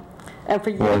forum, and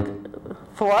for you,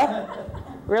 fourth?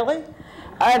 Really?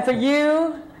 And for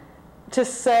you to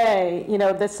say,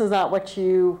 this is not what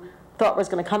you thought was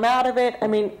going to come out of it. I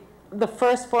mean, the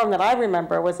first forum that I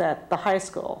remember was at the high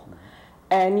school.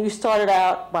 And you started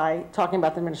out by talking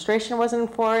about the administration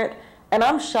wasn't for it. And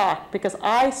I'm shocked because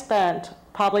I spent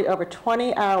probably over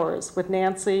 20 hours with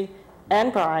Nancy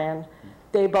and Brian.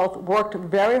 They both worked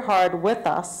very hard with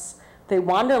us. They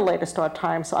wanted a later start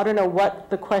time. So I don't know what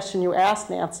the question you asked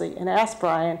Nancy and asked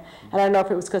Brian. And I don't know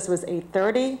if it was because it was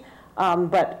 8:30.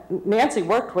 But Nancy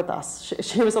worked with us.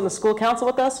 She was on the school council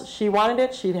with us. She wanted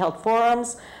it. She held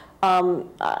forums.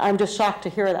 I'm just shocked to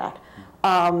hear that.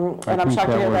 And I'm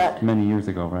shocked to hear that. Many years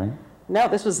ago, right? No,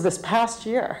 this was this past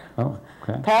year. Oh,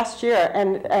 okay. Past year.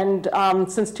 And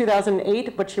since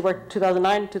 2008, but she worked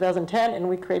 2009, 2010, and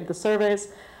we created the surveys.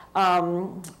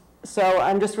 So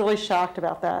I'm just really shocked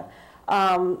about that.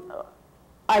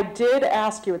 I did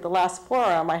ask you at the last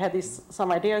forum, I had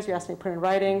some ideas. You asked me to put in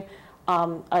writing.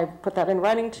 I put that in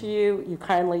writing to you. You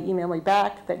kindly emailed me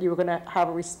back that you were going to have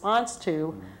a response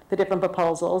to the different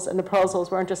proposals. And the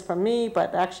proposals weren't just from me,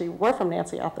 but actually were from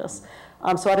Nancy Athos.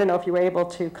 So I don't know if you were able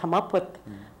to come up with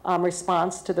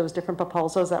response to those different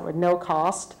proposals that were no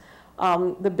cost.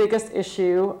 The biggest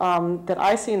issue that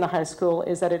I see in the high school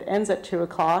is that it ends at 2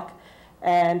 o'clock,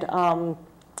 and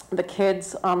the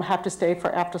kids have to stay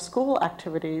for after-school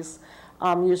activities.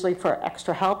 Usually for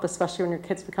extra help, especially when your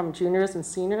kids become juniors and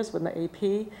seniors with the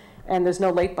AP, and there's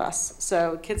no late bus.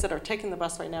 So kids that are taking the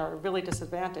bus right now are really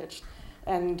disadvantaged.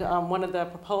 And one of the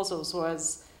proposals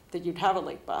was that you'd have a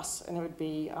late bus, and it would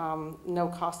be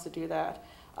no cost to do that.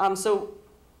 So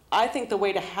I think the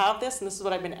way to have this, and this is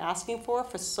what I've been asking for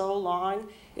so long,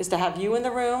 is to have you in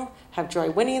the room, have Joy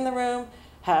Winnie in the room,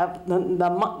 have the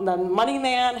money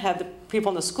man, have the people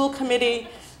in the school committee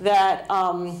that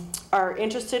are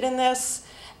interested in this,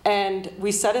 and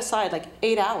we set aside like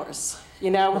 8 hours,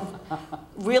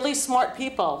 really smart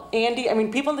people. Andy, I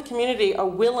mean, people in the community are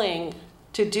willing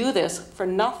to do this for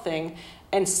nothing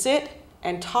and sit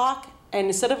and talk, and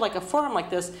instead of like a forum like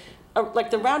this,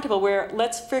 like the roundtable where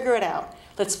let's figure it out.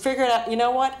 Let's figure it out. You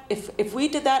know what? If we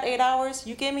did that 8 hours,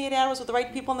 you gave me 8 hours with the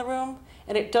right people in the room,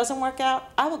 and it doesn't work out,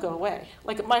 I will go away.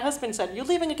 Like my husband said, you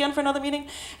leaving again for another meeting?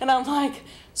 And I'm like,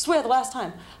 swear the last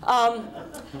time.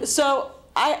 So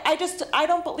I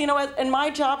don't, in my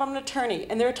job, I'm an attorney,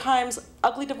 and there are times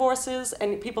ugly divorces,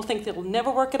 and people think they'll never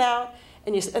work it out,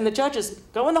 and the judges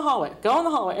go in the hallway,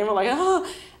 and we're like,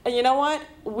 oh, and you know what?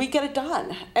 We get it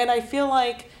done. And I feel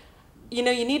like, you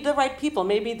need the right people.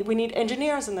 Maybe we need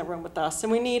engineers in the room with us,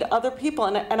 and we need other people.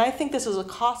 And I think this is a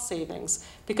cost savings,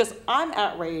 because I'm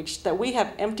outraged that we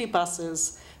have empty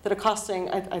buses that are costing,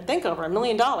 I think, over $1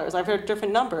 million. I've heard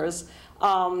different numbers.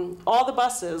 All the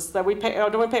buses that we pay,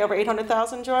 don't we pay over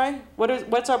 $800,000, Joy?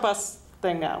 What's our bus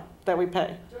thing now that we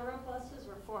pay? Durham buses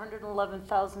were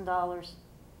 $411,000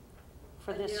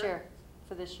 for this year.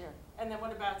 And then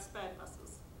what about sped buses?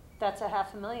 That's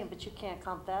 $500,000, but you can't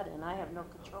count that in. I have no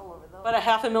control over those. But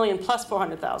 $500,000 plus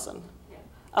 $400,000. Yeah.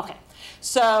 Okay,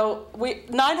 so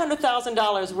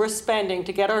 $900,000 we're spending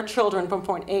to get our children from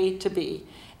point A to B,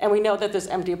 and we know that there's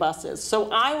empty buses.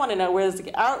 So I want to know, where's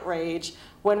the outrage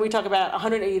when we talk about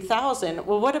 $180,000?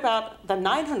 Well, what about the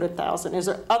 $900,000? Is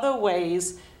there other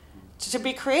ways to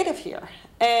be creative here?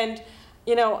 And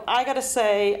You know, I got to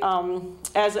say,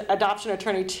 as an adoption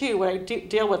attorney too, when I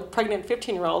deal with pregnant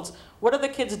 15-year-olds, what are the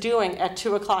kids doing at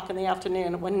 2 o'clock in the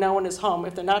afternoon when no one is home?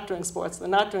 If they're not doing sports, they're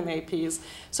not doing the APs.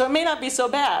 So it may not be so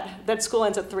bad that school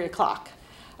ends at 3 o'clock.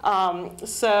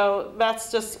 So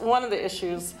that's just one of the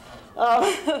issues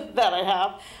that I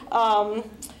have.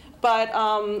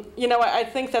 You know, I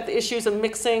think that the issues of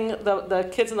mixing the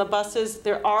kids in the buses,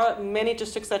 there are many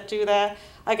districts that do that.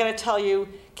 I got to tell you,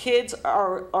 kids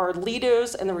are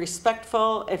leaders and they're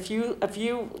respectful.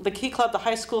 The Key Club, the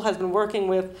high school, has been working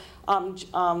with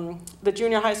the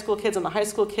junior high school kids and the high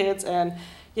school kids, and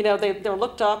you know they're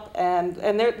looked up and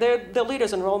they're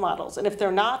leaders and role models. And if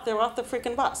they're not, they're off the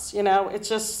freaking bus. You know, that's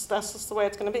just the way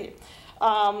it's going to be.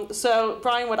 So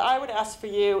Brian, what I would ask for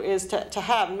you is to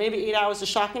have maybe 8 hours is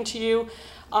shocking to you.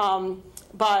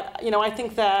 But you know, I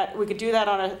think that we could do that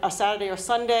on a Saturday or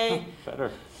Sunday. Better.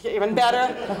 Even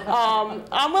better.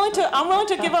 I'm willing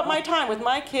to give up my time with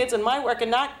my kids and my work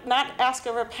and not ask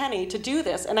over a penny to do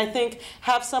this. And I think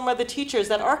have some of the teachers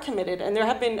that are committed. And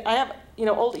I have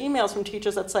old emails from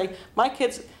teachers that say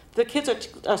the kids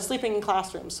are sleeping in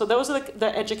classrooms. So those are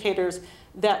the educators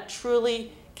that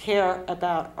truly care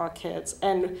about our kids.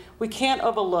 And we can't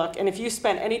overlook. And if you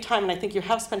spend any time, and I think you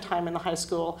have spent time in the high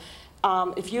school.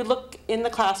 If you look in the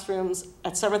classrooms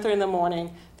at 7:30 in the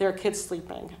morning, there are kids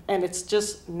sleeping, and it's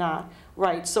just not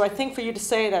right. So I think for you to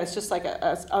say that it's just like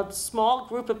a small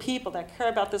group of people that care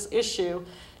about this issue,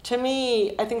 to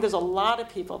me, I think there's a lot of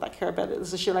people that care about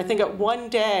this issue. And I think at one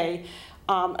day,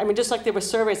 I mean, just like there were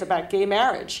surveys about gay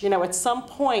marriage, you know, at some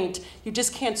point, you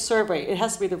just can't survey. It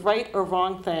has to be the right or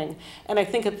wrong thing. And I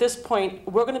think at this point,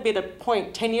 we're going to be at a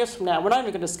point 10 years from now, we're not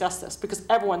even going to discuss this because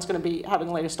everyone's going to be having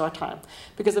a later start time.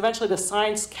 Because eventually the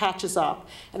science catches up.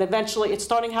 And eventually, it's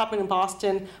starting happening in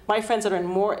Boston. My friends that are in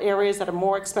more areas that are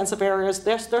more expensive areas,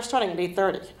 they're starting at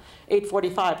 8:30,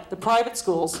 8:45. The private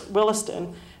schools,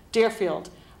 Williston, Deerfield,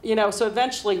 you know, so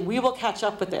eventually we will catch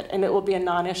up with it and it will be a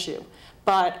non-issue.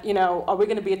 But, you know, are we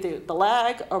going to be at the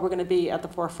lag or are we going to be at the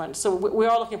forefront? So we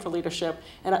are looking for leadership.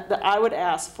 And I would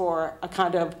ask for a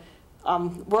kind of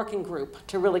working group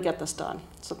to really get this done.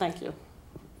 So thank you.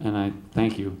 And I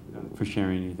thank you for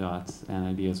sharing your thoughts and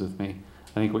ideas with me.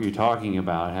 I think what you're talking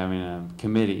about, having a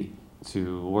committee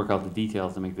to work out the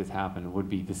details to make this happen, would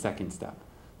be the second step.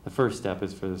 The first step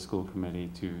is for the school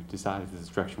committee to decide if this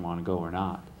direction we want to go or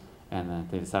not. And then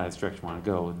if they decide it's direction we want to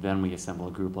go, then we assemble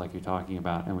a group like you're talking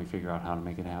about and we figure out how to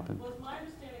make it happen. Well, it's my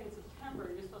understanding in September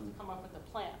you're supposed to come up with a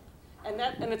plan.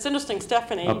 And it's interesting,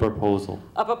 Stephanie. A proposal.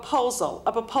 A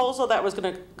proposal that was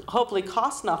going to hopefully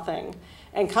cost nothing,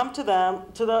 and come to them,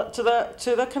 to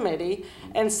the committee,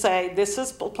 and say this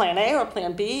is plan A or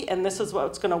plan B, and this is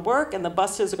what's going to work, and the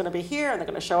buses are going to be here, and they're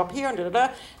going to show up here, and da da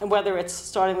da. And whether it's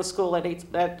starting the school at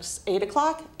 8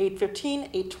 o'clock, 8:15,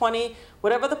 8:20,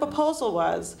 whatever the proposal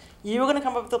was, you were going to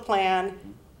come up with a plan,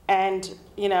 and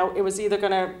you know it was either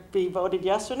going to be voted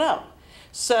yes or no.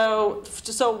 So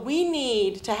we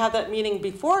need to have that meeting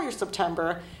before your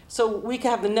September so we can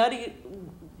have the nutty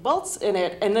bolts in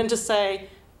it and then just say,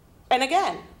 and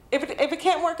again, if it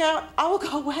can't work out, I will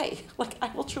go away. Like,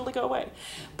 I will truly go away.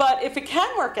 But if it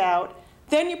can work out,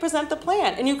 then you present the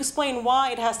plan and you explain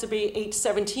why it has to be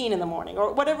 8:17 in the morning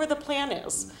or whatever the plan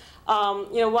is,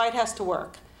 you know, why it has to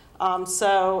work.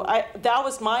 That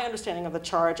was my understanding of the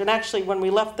charge. And actually, when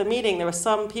we left the meeting, there were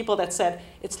some people that said,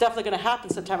 it's definitely going to happen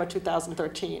September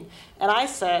 2013. And I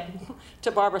said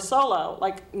to Barbara Solo,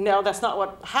 like, no, that's not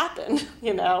what happened,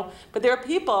 you know. But there are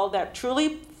people that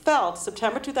truly felt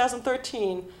September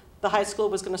 2013, the high school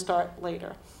was going to start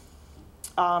later.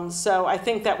 So I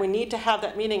think that we need to have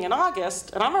that meeting in August,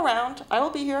 and I'm around. I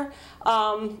will be here.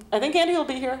 I think Andy will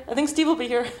be here. I think Steve will be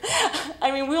here.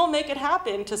 I mean, we will make it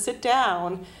happen to sit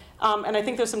down. And I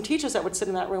think there's some teachers that would sit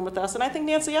in that room with us, and I think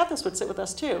Nancy Athos would sit with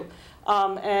us too,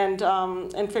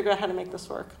 and figure out how to make this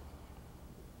work.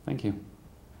 Thank you.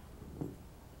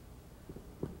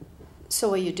 So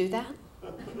will you do that?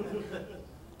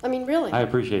 I mean, really? I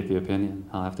appreciate the opinion.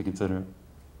 I'll have to consider it.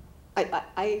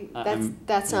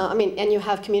 I mean, and you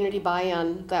have community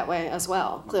buy-in that way as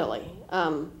well, clearly.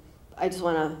 I just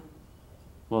want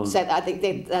to say that I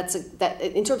think that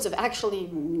in terms of actually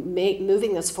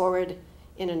moving this forward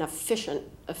in an efficient,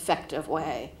 effective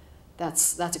way,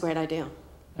 that's a great idea.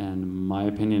 And my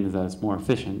opinion is that it's more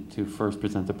efficient to first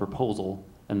present the proposal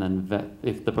and then vet,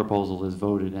 if the proposal is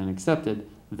voted and accepted,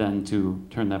 then to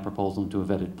turn that proposal into a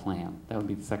vetted plan. That would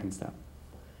be the second step.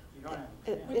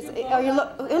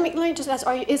 Let me just ask,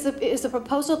 is the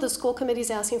proposal the school committee is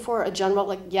asking for a general,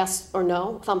 like, yes or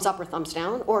no, thumbs up or thumbs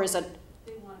down, or is it,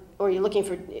 or are you looking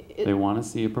for? They want to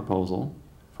see a proposal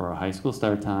for a high school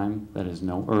start time that is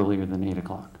no earlier than 8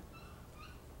 o'clock.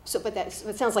 So, but it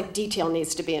sounds like detail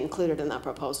needs to be included in that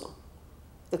proposal,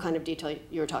 the kind of detail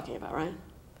you were talking about, right?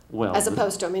 Well, as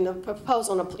opposed to, I mean, the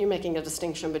proposal, you're making a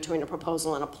distinction between a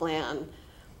proposal and a plan.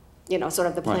 You know, sort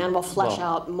of the plan will flesh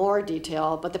out more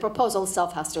detail, but the proposal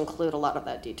itself has to include a lot of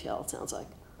that detail, it sounds like.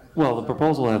 Well, the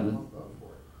proposal will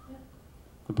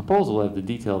have the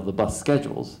detail of the bus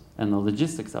schedules and the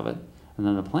logistics of it, and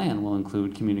then the plan will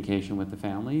include communication with the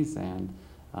families and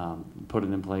put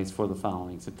it in place for the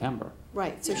following September.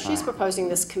 Right, so she's proposing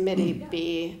this committee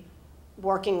be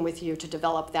working with you to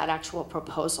develop that actual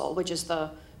proposal, which is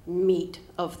the meat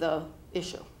of the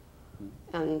issue.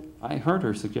 And I heard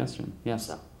her suggestion, yes.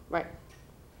 so, right.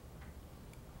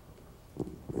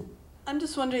 I'm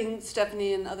just wondering,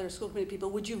 Stephanie and other school committee people,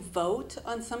 would you vote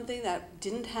on something that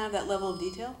didn't have that level of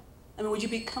detail? I mean, would you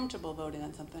be comfortable voting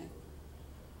on something?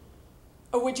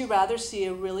 Or would you rather see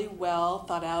a really well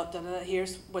thought out,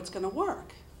 here's what's going to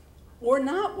work? Or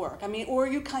not work? I mean, or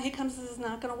he comes and says it's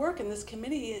not going to work, and this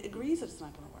committee agrees it's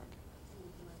not going to work.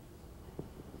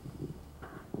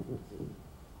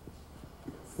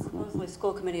 Supposedly,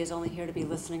 school committee is only here to be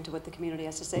listening to what the community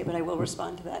has to say, but I will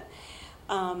respond to that.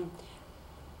 I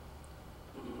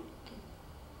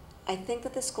think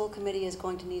that the school committee is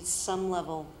going to need some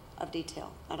level of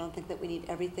detail. I don't think that we need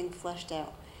everything fleshed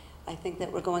out. I think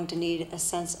that we're going to need a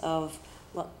sense of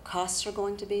what costs are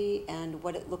going to be and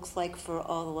what it looks like for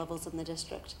all the levels in the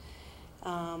district.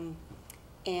 And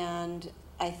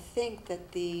I think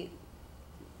that the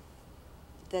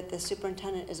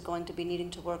superintendent is going to be needing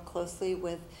to work closely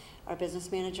with our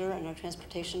business manager and our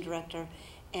transportation director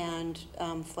and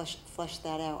flesh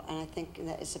that out. And I think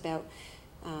that it's about,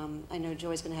 I know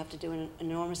Joy's going to have to do an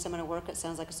enormous amount of work. It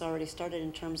sounds like it's already started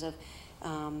in terms of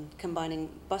combining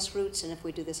bus routes, and if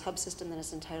we do this hub system, then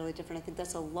it's entirely different. I think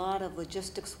that's a lot of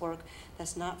logistics work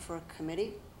that's not for a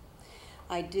committee.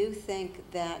 I do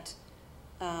think that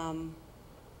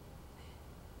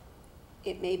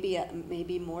it may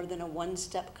be more than a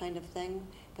one-step kind of thing,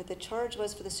 but the charge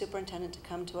was for the superintendent to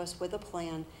come to us with a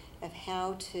plan of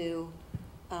how to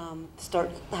start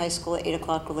the high school at 8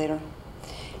 o'clock or later.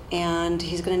 And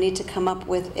he's going to need to come up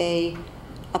with a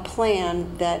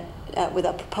plan that, with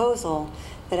a proposal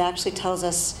that actually tells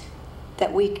us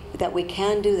that we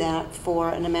can do that for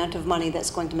an amount of money that's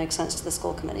going to make sense to the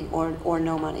school committee, or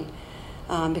no money.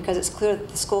 Because it's clear that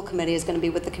the school committee is going to be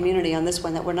with the community on this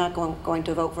one, that we're not going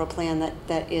to vote for a plan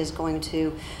that is going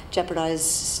to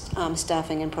jeopardize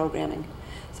staffing and programming.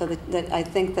 So that I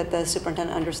think that the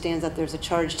superintendent understands that there's a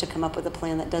charge to come up with a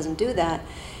plan that doesn't do that.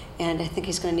 And I think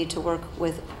he's going to need to work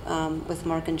with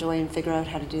Mark and Joy and figure out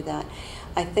how to do that.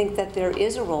 I think that there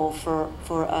is a role for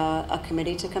a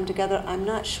committee to come together. I'm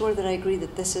not sure that I agree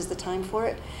that this is the time for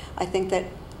it. I think that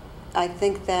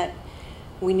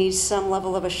we need some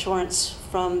level of assurance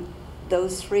from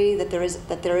those three that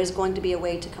there is going to be a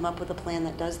way to come up with a plan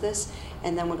that does this,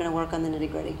 and then we're going to work on the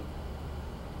nitty-gritty.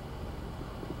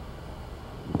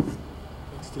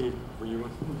 Steve, were you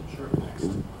sure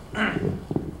next?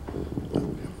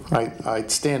 I'd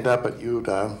stand up, but you'd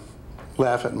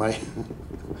laugh at my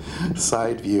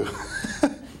side view.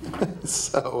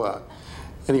 So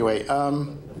anyway,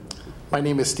 my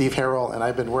name is Steve Harrell, and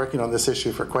I've been working on this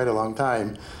issue for quite a long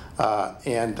time.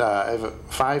 And I have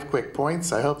 5 quick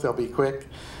points. I hope they'll be quick.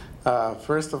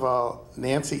 First of all,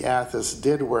 Nancy Athis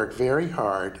did work very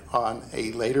hard on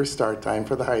a later start time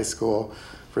for the high school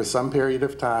for some period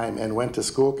of time, and went to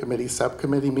school committee,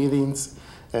 subcommittee meetings,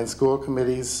 and school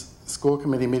committee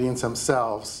meetings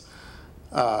themselves.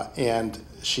 And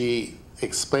she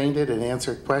explained it and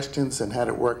answered questions and had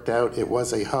it worked out. It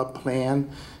was a hub plan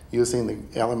using the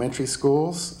elementary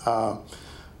schools.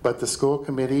 But the school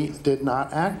committee did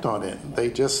not act on it. They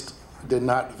just did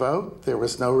not vote. There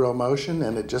was no real motion,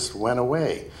 and it just went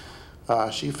away.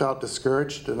 She felt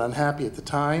discouraged and unhappy at the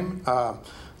time.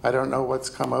 I don't know what's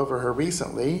come over her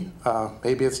recently.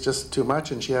 Maybe it's just too much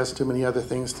and she has too many other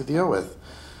things to deal with.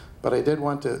 But I did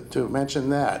want to mention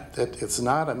that it's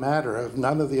not a matter of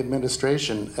none of the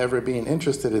administration ever being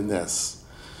interested in this.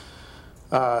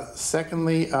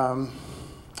 Secondly,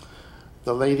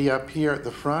 the lady up here at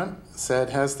the front said,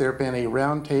 has there been a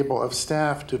roundtable of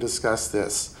staff to discuss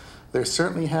this? There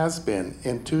certainly has been.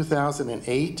 In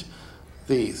 2008,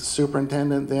 the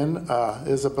superintendent then,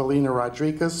 Isabelina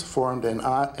Rodriguez, formed an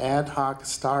ad hoc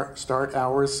start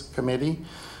hours committee.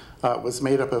 It was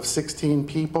made up of 16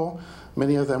 people.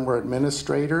 Many of them were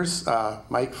administrators.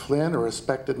 Mike Flynn, a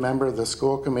respected member of the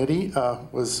school committee,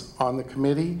 was on the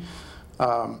committee.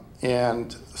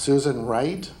 And Susan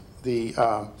Wright, the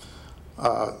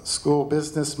school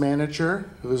business manager,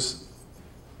 who's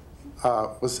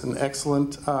was an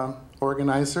excellent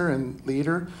organizer and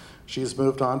leader. She's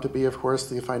moved on to be, of course,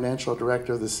 the financial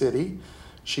director of the city.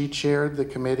 She chaired the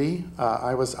committee.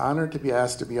 I was honored to be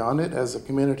asked to be on it as a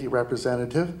community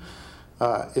representative.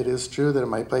 It is true that in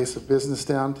my place of business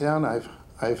downtown,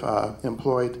 I've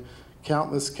employed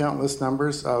countless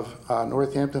numbers of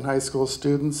Northampton High School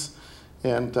students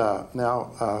and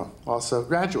now also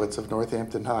graduates of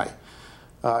Northampton High,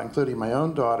 including my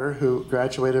own daughter who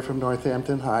graduated from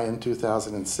Northampton High in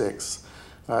 2006.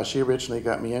 She originally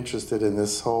got me interested in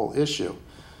this whole issue.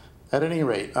 At any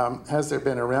rate, has there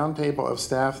been a roundtable of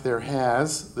staff? There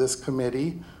has. This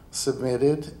committee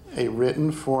submitted a written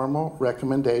formal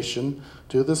recommendation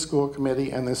to the school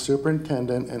committee and the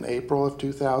superintendent in April of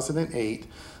 2008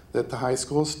 that the high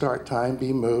school start time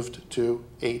be moved to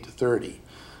 8:30.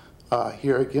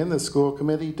 Here again, the school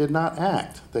committee did not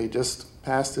act. They just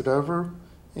passed it over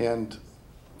and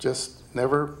just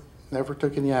never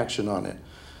took any action on it.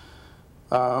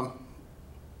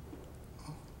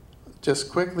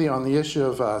 Just quickly on the issue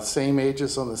of same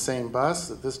ages on the same bus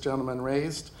that this gentleman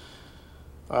raised.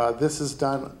 This is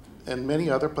done in many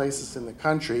other places in the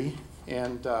country,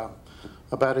 and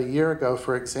about a year ago,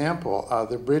 for example,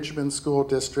 the Bridgman School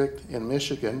District in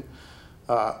Michigan,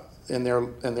 in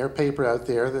their paper out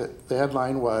there, the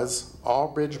headline was, "All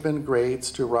Bridgman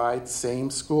grades to ride same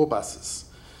school buses."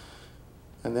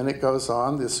 And then it goes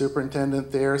on, the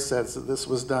superintendent there says that this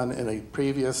was done in a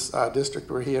previous district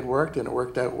where he had worked, and it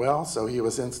worked out well, so he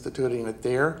was instituting it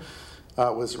there.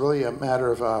 It was really a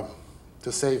matter of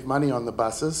to save money on the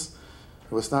buses.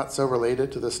 It was not so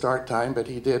related to the start time, but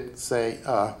he did say,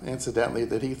 incidentally,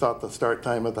 that he thought the start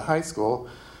time of the high school,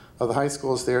 of the high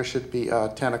schools there, should be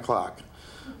 10 o'clock.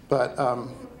 But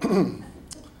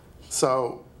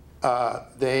so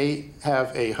they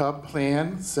have a hub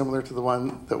plan similar to the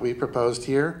one that we proposed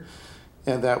here,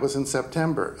 and that was in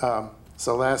September.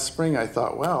 So last spring I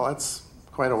thought, well, that's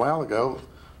quite a while ago.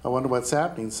 I wonder what's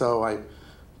happening. So I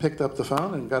picked up the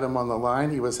phone and got him on the line.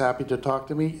 He was happy to talk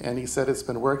to me, and he said it's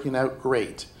been working out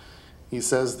great. He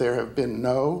says there have been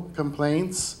no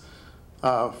complaints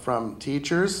from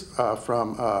teachers,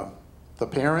 from the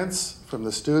parents, from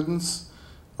the students,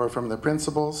 or from the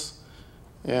principals,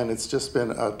 and it's just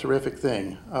been a terrific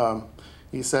thing.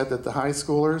 He said that the high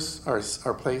schoolers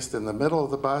are placed in the middle of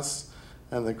the bus,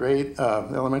 and the grade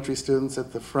elementary students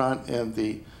at the front, and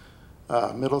the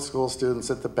middle school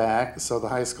students at the back, so the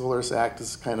high schoolers act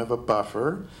as kind of a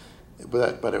buffer,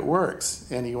 but it works.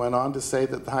 And he went on to say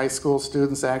that the high school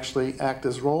students actually act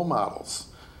as role models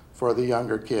for the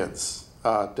younger kids,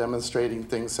 demonstrating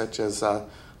things such as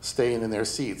staying in their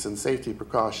seats and safety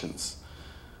precautions.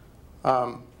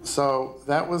 So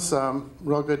that was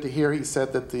real good to hear. He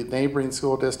said that the neighboring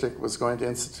school district was going to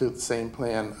institute the same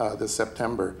plan this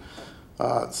September.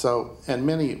 And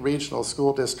many regional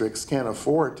school districts can't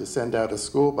afford to send out a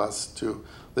school bus to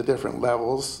the different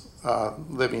levels,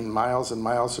 living miles and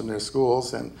miles from their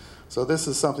schools. And so this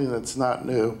is something that's not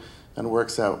new and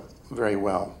works out very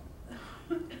well.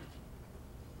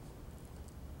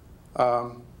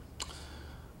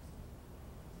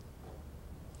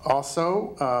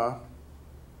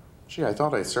 Gee, I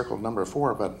thought I circled number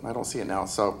 4, but I don't see it now.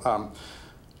 So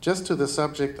just to the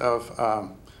subject of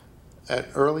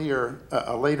a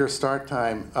later start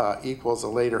time equals a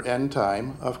later end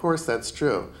time. Of course, that's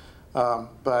true.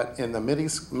 But in the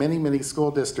many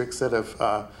school districts that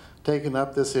have taken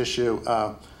up this issue,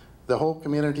 the whole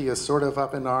community is sort of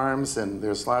up in arms, and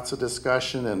there's lots of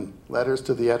discussion and letters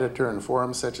to the editor and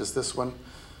forums such as this one.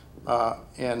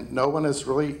 And no one is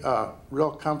really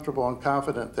real comfortable and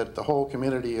confident that the whole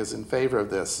community is in favor of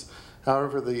this.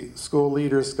 However, the school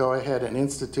leaders go ahead and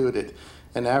institute it,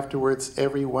 and afterwards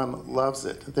everyone loves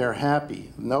it. They're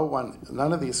happy.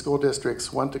 None of these school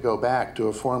districts want to go back to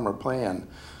a former plan.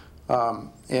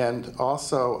 And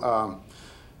also,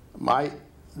 my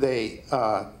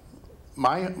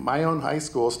own high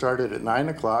school started at 9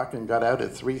 o'clock and got out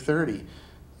at 3:30.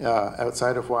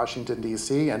 Outside of Washington,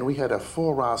 D.C., and we had a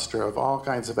full roster of all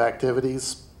kinds of activities,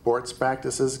 sports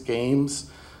practices,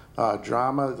 games,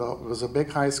 drama. It was a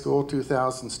big high school,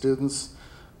 2,000 students,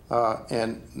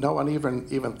 and no one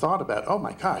even thought about, oh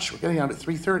my gosh, we're getting out at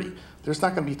 3:30. There's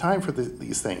not going to be time for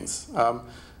these things.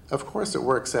 Of course it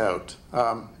works out.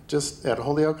 Just at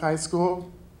Holyoke High School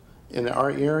in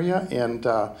our area, and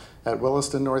at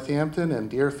Williston, Northampton, and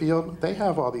Deerfield, they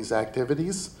have all these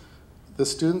activities. The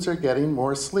students are getting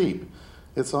more sleep.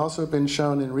 It's also been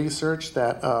shown in research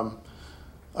that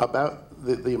about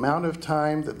the amount of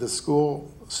time that the school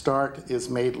start is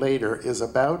made later is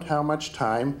about how much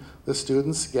time the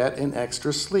students get in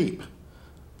extra sleep.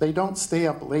 They don't stay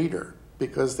up later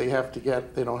because they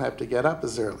don't have to get up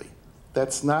as early.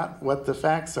 That's not what the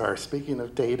facts are, speaking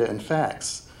of data and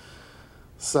facts.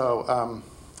 So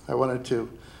I wanted to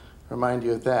remind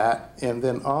you of that. And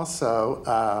then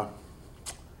also,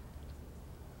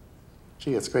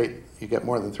 gee, it's great you get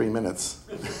more than 3 minutes.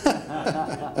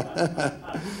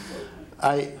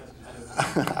 I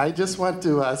just want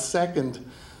to second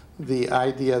the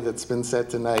idea that's been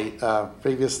said tonight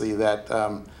previously, that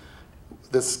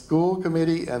the school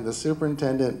committee and the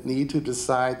superintendent need to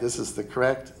decide this is the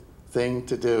correct thing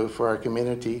to do for our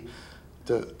community,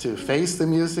 to face the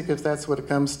music if that's what it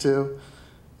comes to,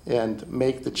 and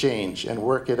make the change and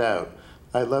work it out.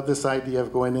 I love this idea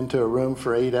of going into a room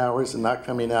for 8 hours and not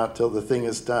coming out till the thing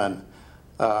is done.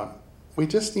 We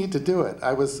just need to do it.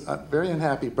 I was very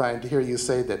unhappy, Brian, to hear you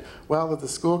say that, well, if the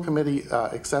school committee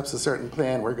accepts a certain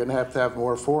plan, we're going to have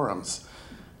more forums.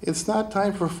 It's not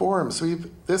time for forums.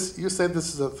 You said this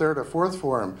is the third or fourth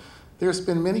forum. There's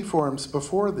been many forums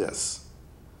before this.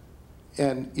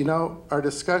 And, you know, our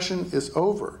discussion is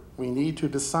over. We need to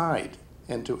decide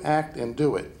and to act and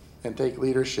do it and take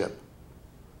leadership.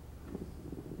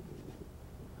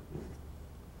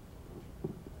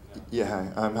 Yeah, hi,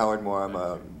 I'm Howard Moore. I'm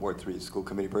a Ward 3 school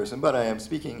committee person, but I am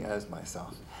speaking as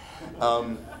myself.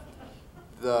 One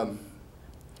of the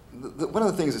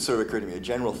things that sort of occurred to me, a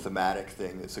general thematic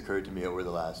thing that's occurred to me over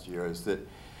the last year, is that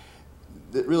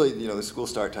really, you know, the school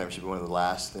start time should be one of the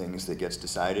last things that gets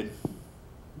decided.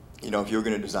 You know, if you're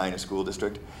going to design a school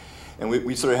district, and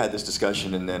we sort of had this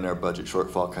discussion, and then our budget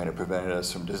shortfall kind of prevented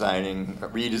us from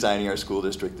redesigning our school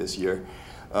district this year.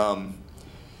 But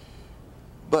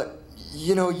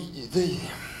you know, you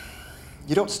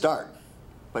don't start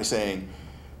by saying,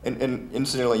 and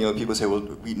incidentally, you know, people say, well,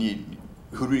 who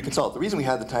do we consult? The reason we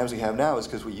have the times we have now is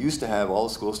because we used to have all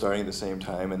the schools starting at the same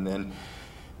time, and then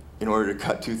in order to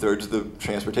cut 2/3 of the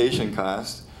transportation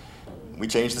costs, we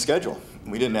changed the schedule.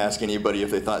 We didn't ask anybody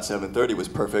if they thought 7:30 was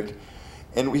perfect,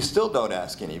 and we still don't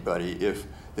ask anybody if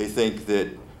they think that,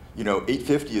 you know,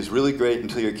 8:50 is really great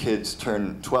until your kids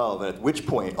turn 12, and at which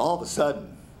point, all of a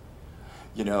sudden,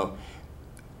 you know,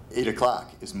 8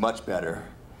 o'clock is much better.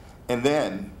 And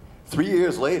then 3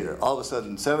 years later, all of a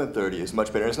sudden 7:30 is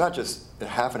much better. And it's not just a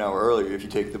half an hour earlier if you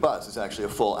take the bus. It's actually a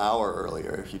full hour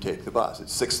earlier if you take the bus.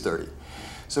 It's 6:30.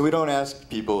 So we don't ask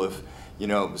people if, you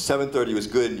know, 7:30 was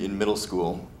good in middle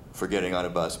school for getting on a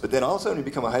bus. But then all of a sudden you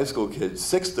become a high school kid,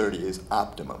 6:30 is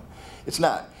optimum. It's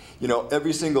not. You know,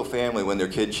 every single family when their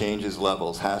kid changes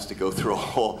levels has to go through a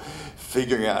whole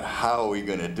figuring out how are we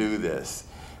going to do this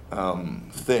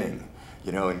thing.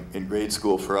 You know, in grade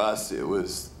school for us, it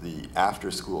was the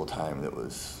after school time that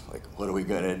was like, what are we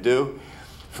going to do?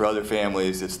 For other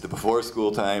families, it's the before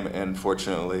school time, and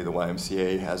fortunately the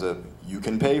YMCA has you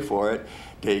can pay for it,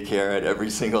 daycare at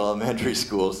every single elementary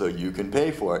school, so you can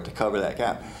pay for it to cover that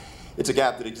gap. It's a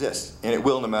gap that exists, and it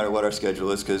will no matter what our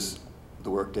schedule is, because the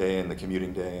work day and the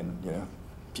commuting day, and, you know,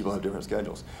 people have different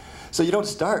schedules. So you don't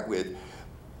start with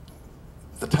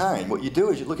the time. What you do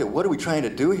is you look at, what are we trying to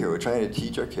do here? We're trying to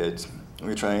teach our kids.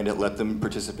 We're trying to let them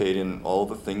participate in all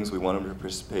the things we want them to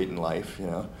participate in life, you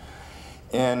know,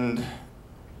 and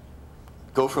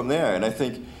go from there. And I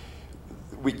think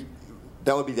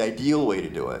that would be the ideal way to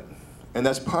do it. And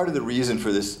that's part of the reason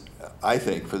for this, I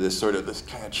think, for this sort of this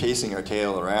kind of chasing our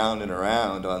tail around and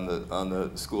around on the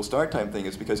school start time thing,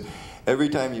 is because every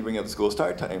time you bring up school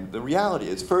start time, the reality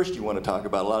is first you want to talk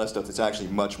about a lot of stuff that's actually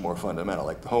much more fundamental,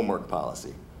 like the homework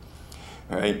policy,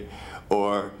 right?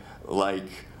 Or like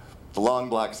the long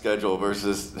block schedule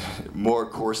versus more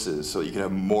courses, so you can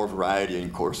have more variety in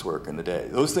coursework in the day.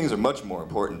 Those things are much more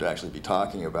important to actually be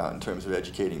talking about in terms of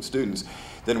educating students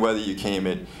than whether you came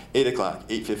at 8 o'clock,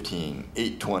 8:15,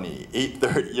 8:20,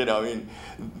 8:30, you know, I mean,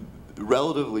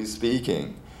 relatively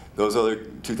speaking, those other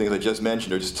two things I just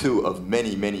mentioned are just two of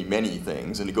many, many, many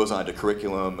things, and it goes on to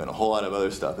curriculum and a whole lot of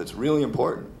other stuff. It's really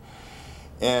important.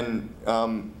 And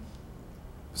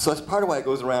so that's part of why it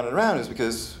goes around and around, is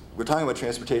because we're talking about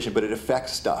transportation, but it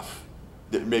affects stuff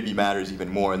that maybe matters even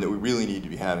more and that we really need to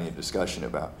be having a discussion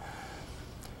about.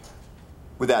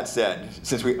 With that said,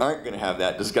 since we aren't going to have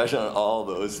that discussion on all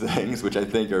those things, which I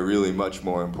think are really much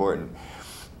more important,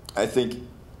 I think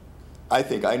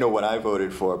I know what I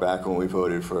voted for back when we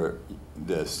voted for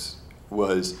this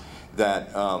was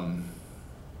that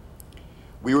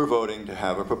we were voting to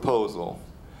have a proposal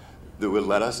that would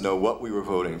let us know what we were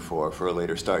voting for a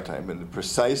later start time, and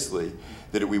precisely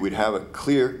that we would have a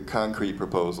clear, concrete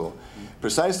proposal,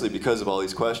 precisely because of all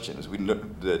these questions. We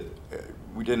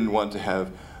didn't want to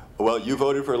have, well, you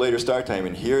voted for a later start time,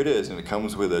 and here it is, and it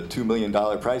comes with a $2 million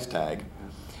price tag,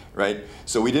 right?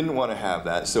 So we didn't want to have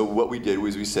that. So what we did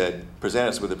was we said, present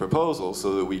us with a proposal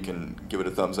so that we can give it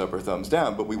a thumbs up or thumbs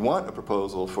down, but we want a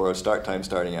proposal for a start time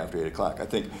starting after 8 o'clock. I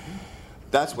think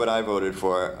that's what I voted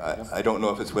for. I don't know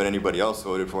if it's what anybody else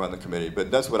voted for on the committee,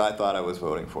 but that's what I thought I was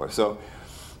voting for. So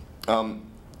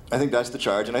I think that's the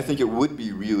charge, and I think it would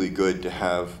be really good to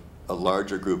have a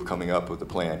larger group coming up with a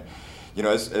plan. You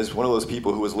know, as one of those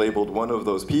people who was labeled one of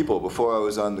those people before I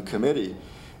was on the committee,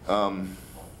 and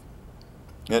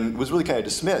was really kind of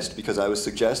dismissed because I was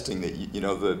suggesting that, you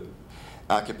know, the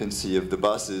occupancy of the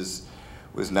buses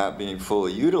was not being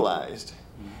fully utilized.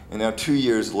 And now 2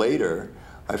 years later,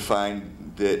 I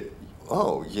find that,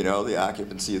 oh, you know, the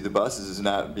occupancy of the buses is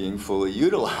not being fully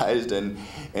utilized, and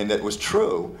that was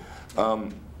true.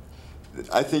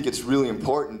 I think it's really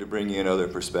important to bring in other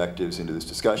perspectives into this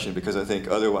discussion, because I think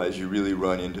otherwise you really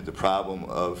run into the problem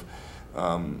of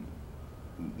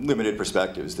limited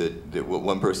perspectives, that what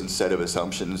one person's set of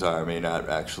assumptions are may not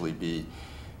actually be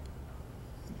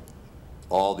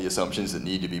all the assumptions that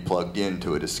need to be plugged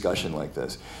into a discussion like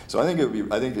this. So I think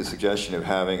I think the suggestion of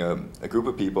having a group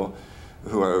of people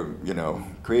who are, you know,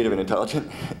 creative and intelligent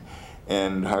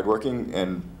and hardworking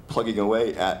and plugging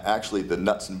away at actually the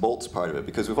nuts and bolts part of it,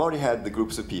 because we've already had the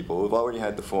groups of people, we've already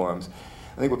had the forums.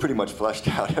 I think we've pretty much fleshed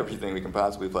out everything we can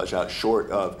possibly flesh out, short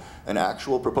of an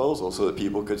actual proposal, so that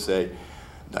people could say,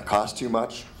 that costs too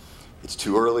much, it's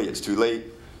too early, it's too late,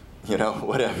 you know,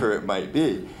 whatever it might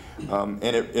be. And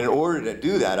in order to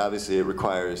do that, obviously it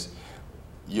requires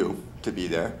you to be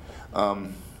there,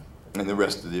 and the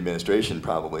rest of the administration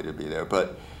probably to be there.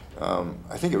 But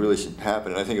I think it really should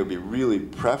happen, and I think it would be really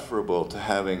preferable to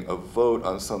having a vote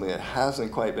on something that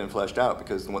hasn't quite been fleshed out,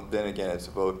 because then again, it's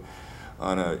a vote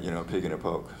on a, you know, pig in a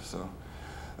poke. So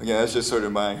again, that's just sort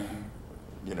of my,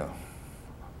 you know,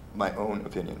 my own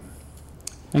opinion.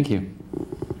 Thank you.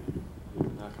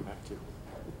 I'll come back to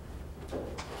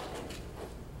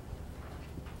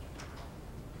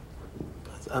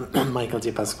you. Michael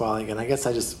Di Pasquale again. I guess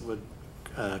I just would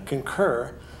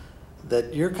concur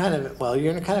that you're kind of, well,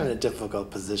 you're kind of in a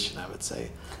difficult position, I would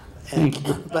say. And,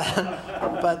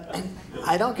 but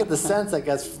I don't get the sense, I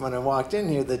guess, when I walked in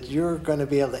here, that you're going to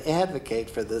be able to advocate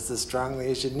for this as strongly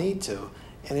as you need to.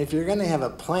 And if you're going to have a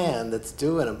plan that's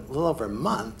due in a little over a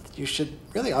month, you should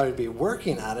really already be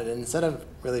working on it. And instead of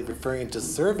really referring to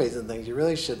surveys and things, you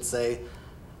really should say,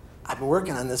 I've been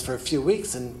working on this for a few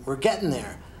weeks and we're getting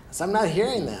there. So I'm not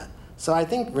hearing that. So I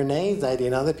think Renee's idea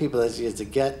and other people's idea is to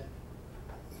get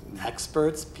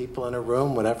experts, people in a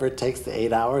room, whatever it takes, the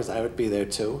 8 hours, I would be there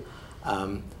too.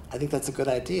 I think that's a good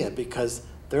idea, because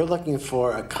they're looking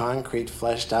for a concrete,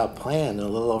 fleshed out plan in a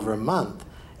little over a month.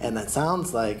 And it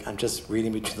sounds like, I'm just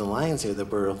reading between the lines here, that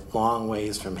we're a long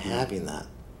ways from having that.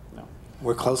 No.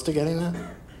 We're close to getting that?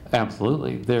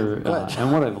 Absolutely.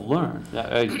 And what I've learned,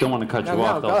 I don't want to cut you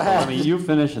off, though. Go ahead. I mean, you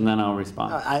finish and then I'll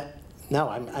respond.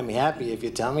 I'm happy if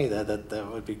you tell me that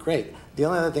would be great. The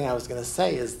only other thing I was going to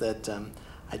say is that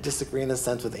I disagree in a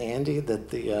sense with Andy that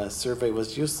the survey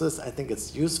was useless. I think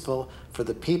it's useful for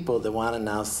the people that want to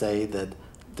now say that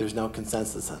there's no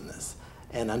consensus on this.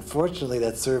 And unfortunately,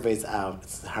 that survey's out.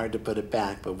 It's hard to put it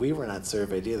back, but we were not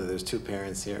surveyed either. There's 2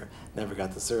 parents here, never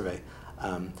got the survey.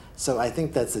 So I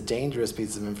think that's a dangerous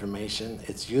piece of information.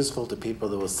 It's useful to people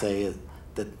that will say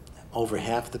that over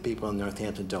half the people in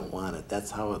Northampton don't want it.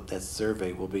 That's how that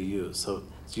survey will be used. So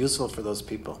it's useful for those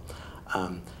people.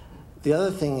 The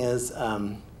other thing is,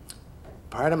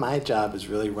 part of my job is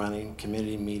really running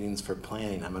community meetings for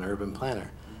planning. I'm an urban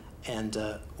planner. And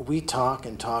we talk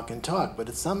and talk and talk, but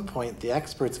at some point the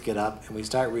experts get up and we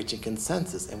start reaching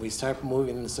consensus and we start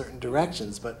moving in certain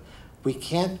directions, but we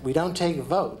don't take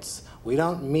votes. We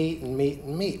don't meet and meet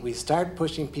and meet. We start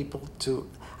pushing people to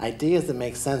ideas that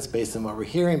make sense based on what we're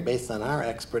hearing, based on our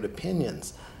expert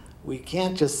opinions. We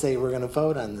can't just say we're going to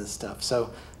vote on this stuff.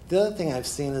 So the other thing I've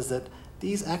seen is that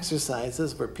these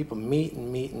exercises where people meet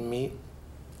and meet and meet,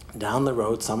 down the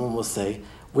road someone will say,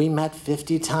 we met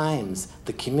 50 times.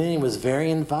 The community was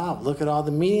very involved. Look at all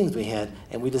the meetings we had,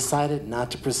 and we decided not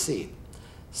to proceed.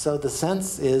 So the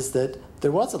sense is that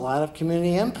there was a lot of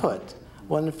community input.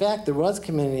 Well, in fact, there was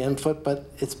community input,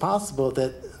 but it's possible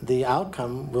that the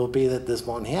outcome will be that this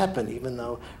won't happen, even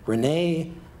though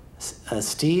Renee,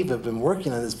 Steve have been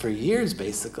working on this for years,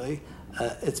 basically.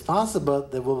 It's possible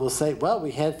that we'll say, well,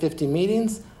 we had 50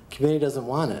 meetings, community doesn't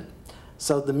want it.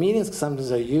 So the meetings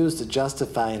sometimes are used to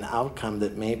justify an outcome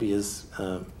that maybe is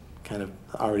kind of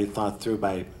already thought through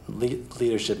by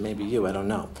leadership, maybe you, I don't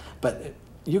know. But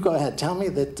you go ahead, tell me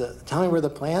where the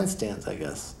plan stands, I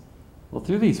guess. Well,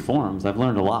 through these forums, I've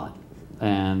learned a lot.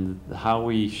 And how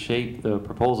we shape the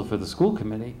proposal for the school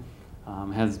committee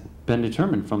has been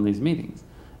determined from these meetings.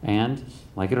 And,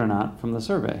 like it or not, from the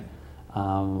survey.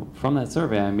 From that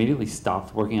survey, I immediately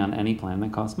stopped working on any plan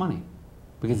that costs money,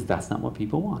 because that's not what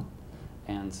people want.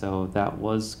 And so that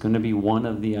was going to be one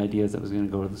of the ideas that was going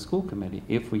to go to the school committee.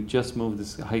 If we just move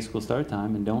this high school start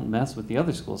time and don't mess with the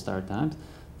other school start times,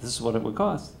 this is what it would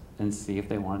cost, and see if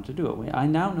they wanted to do it. I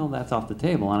now know that's off the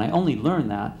table, and I only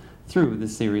learned that through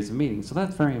this series of meetings. So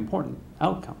that's a very important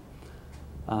outcome.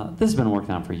 This has been worked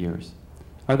on for years.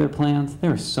 Are there plans?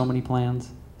 There are so many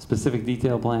plans, specific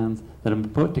detail plans that have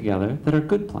been put together that are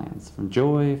good plans, from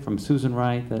Joy, from Susan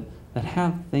Wright, that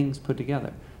have things put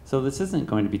together. So this isn't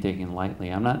going to be taken lightly.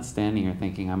 I'm not standing here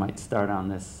thinking I might start on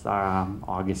this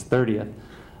August 30th.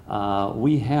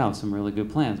 We have some really good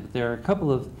plans, but there are a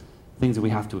couple of things that we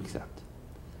have to accept.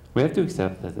 We have to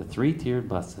accept that the 3-tiered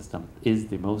bus system is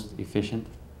the most efficient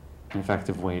and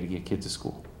effective way to get kids to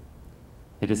school.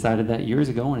 They decided that years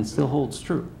ago, and it still holds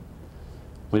true.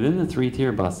 Within the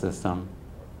 3-tier bus system,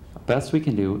 the best we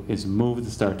can do is move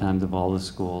the start times of all the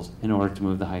schools in order to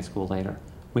move the high school later.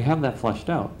 We have that fleshed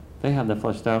out. They had that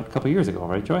fleshed out a couple years ago,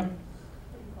 right, Joy?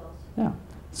 Yeah.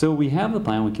 So we have the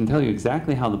plan. We can tell you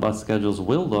exactly how the bus schedules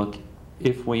will look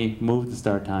if we move the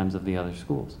start times of the other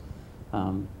schools.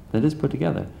 That is put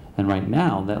together. And right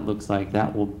now, that looks like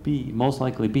that will be, most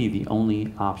likely be, the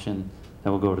only option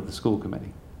that will go to the school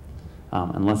committee.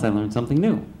 Unless I learn something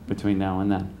new between now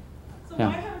and then. So yeah.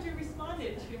 Why haven't you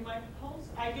responded to my proposal?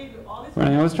 I gave you all this.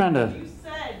 Right, I was trying to. You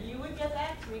said you would get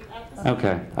back to me at the.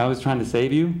 Okay, I was trying to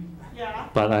save you. Yeah.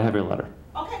 But I have your letter.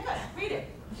 Okay, good. Read it.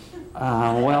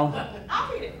 Well.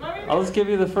 I'll read it. I'll just give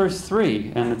you the first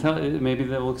 3, and maybe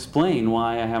that will explain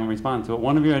why I haven't responded to it.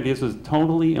 One of your ideas was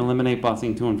totally eliminate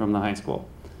busing to and from the high school.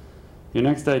 Your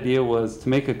next idea was to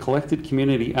make a collected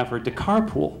community effort to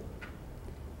carpool.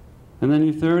 And then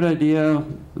your third idea,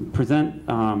 present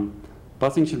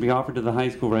busing should be offered to the high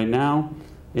school right now.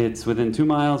 It's within 2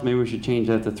 miles. Maybe we should change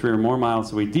that to 3 or more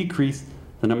miles so we decrease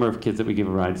the number of kids that we give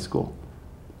a ride to school.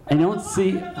 I don't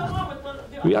see.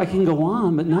 I can go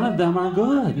on, but none of them are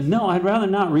good. No, I'd rather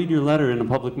not read your letter in a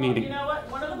public meeting. You know what?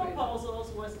 One of the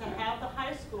proposals was to have the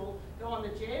high school go on the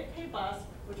JFK bus,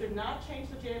 which would not change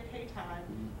the JFK time,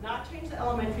 not change the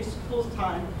elementary school's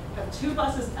time, have 2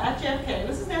 buses at JFK.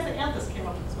 This is Nancy Anthus came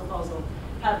up with this proposal.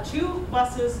 Have 2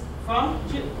 buses from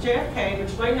JFK,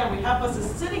 which right now we have buses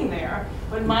sitting there,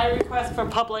 but my request for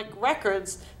public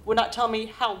records would not tell me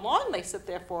how long they sit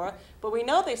there for, but we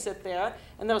know they sit there,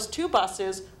 and those 2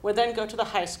 buses would then go to the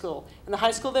high school, and the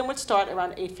high school then would start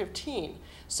around 8:15.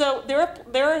 So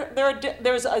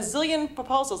there's a zillion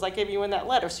proposals I gave you in that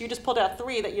letter, so you just pulled out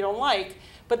 3 that you don't like,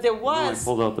 but there was...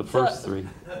 No, I pulled out the first 3.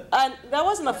 And that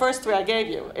wasn't the first 3 I gave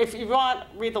you. If you want,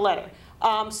 read the letter.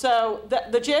 So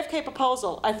the JFK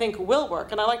proposal, I think, will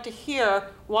work, and I'd like to hear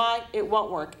why it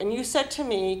won't work. And you said to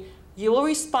me, you will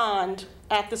respond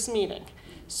at this meeting.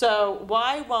 So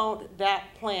why won't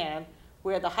that plan,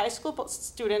 where the high school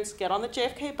students get on the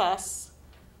JFK bus,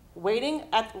 waiting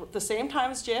at the same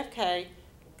time as JFK,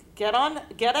 get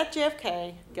at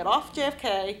JFK, get off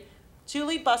JFK, 2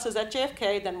 lead buses at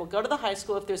JFK, then we'll go to the high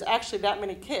school if there's actually that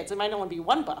many kids. It might only be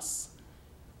 1 bus,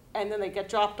 and then they get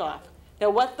dropped off. Now,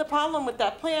 what the problem with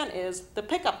that plan is the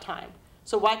pickup time.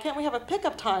 So why can't we have a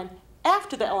pickup time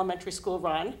after the elementary school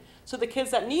run so the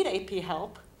kids that need AP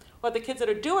help or the kids that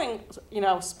are doing,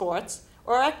 sports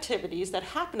or activities that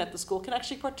happen at the school can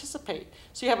actually participate?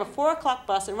 So you have a 4 o'clock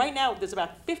bus, and right now there's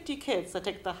about 50 kids that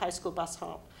take the high school bus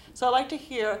home. So I'd like to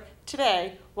hear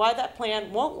today why that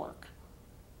plan won't work.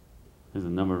 There's a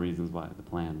number of reasons why the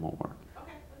plan won't work.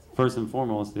 First and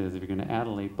foremost is if you're going to add a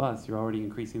late bus, you're already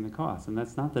increasing the cost, and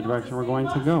that's not the direction we're going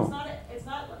to go.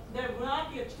 There will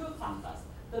not be a 2 o'clock bus.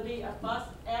 There'll be a bus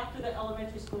after the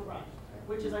elementary school run,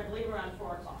 which is, I believe, around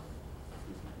 4 o'clock.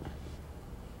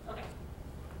 Okay.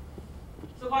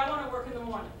 So why won't it work in the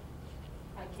morning?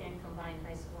 I can't combine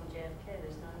high school and JFK,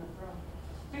 there's not enough room.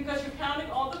 Because you're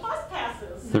counting all the bus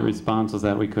passes. The response was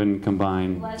that we couldn't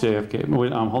combine JFK.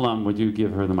 Wait, hold on, would you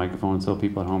give her the microphone so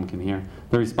people at home can hear?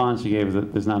 The response she gave is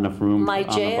that there's not enough room My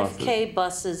on the buses. JFK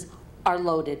buses are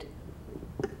loaded.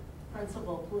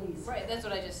 Principal, please. Right, that's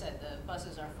what I just said, the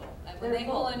buses are full. When They're they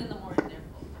full. pull in the morning, they're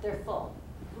full. They're full.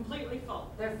 Completely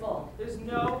full. They're full. There's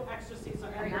no extra seats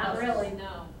on any Not buses. really.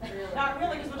 No, really. Not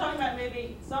really, because we're talking about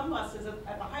maybe some buses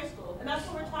at the high school, and that's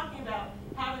what we're talking about,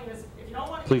 having this, if you don't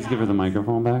want to... Please give her the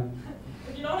microphone back.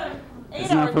 If you don't have an 8-hour meeting...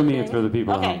 It's not for me, it's for the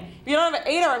people at home. Okay, if you don't have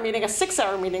an 8-hour meeting, a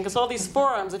 6-hour meeting, because all these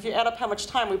forums, if you add up how much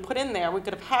time we put in there, we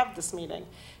could have had this meeting.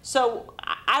 So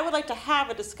I would like to have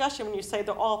a discussion when you say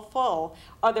they're all full.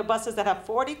 Are there buses that have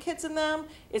 40 kids in them?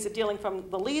 Is it dealing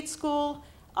from the lead school?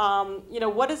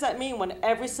 What does that mean when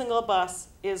every single bus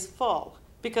is full?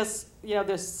 Because,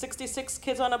 there's 66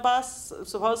 kids on a bus,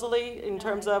 supposedly, in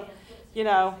terms of,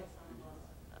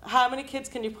 how many kids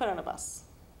can you put on a bus?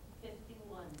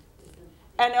 51.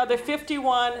 And are there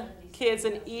 51 kids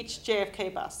in each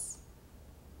JFK bus?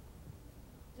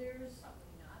 There's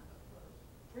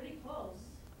pretty close.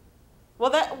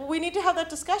 Well, we need to have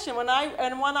that discussion. When I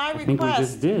I think we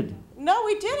just did. No,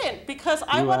 we didn't, because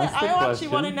I asked the actually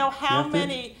want to question. know You how have to-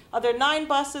 many, are there 9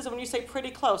 buses, and when you say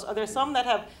pretty close, are there some that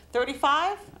have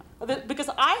 35? Because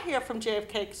I hear from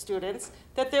JFK students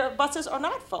that their buses are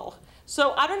not full.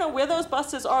 So I don't know where those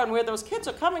buses are and where those kids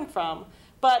are coming from,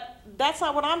 but that's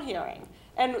not what I'm hearing.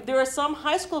 And there are some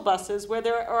high school buses where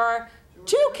there are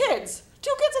 2 kids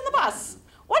in the bus,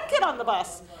 1 kid on the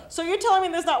bus. So you're telling me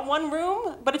there's not 1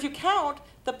 room? But if you count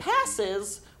the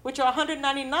passes, which are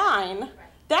 199,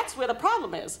 that's where the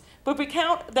problem is. But if we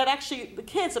count that actually the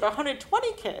kids that are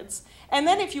 120 kids, and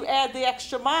then if you add the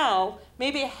extra mile,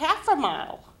 maybe a half a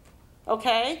mile,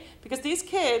 okay? Because these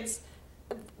kids,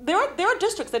 there are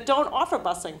districts that don't offer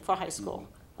busing for high school,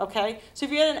 okay? So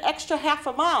if you add an extra half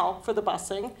a mile for the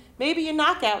busing, maybe you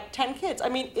knock out 10 kids. I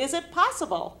mean, is it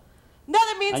possible? No,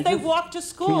 that means they walk to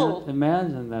school. Can't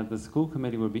imagine that the school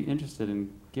committee would be interested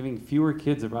in giving fewer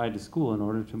kids a ride to school in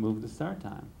order to move the start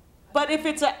time. But if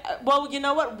it's well, you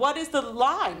know what? What is the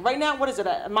line? Right now, what is it,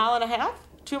 a mile and a half?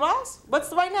 2 miles? What's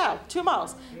the right now? 2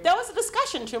 miles. That was a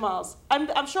discussion, 2 miles.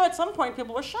 I'm sure at some point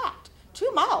people were shocked.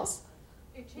 2 miles.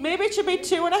 Maybe it should be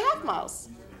 2.5 miles.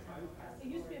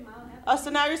 So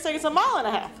now you're saying it's a mile and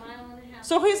a half.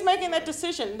 So who's making that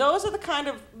decision? Those are the kind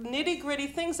of nitty-gritty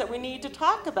things that we need to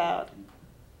talk about.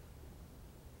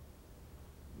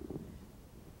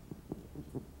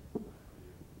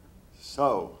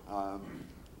 So,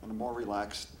 on a more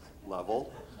relaxed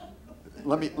level,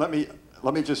 let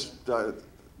me just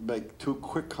make 2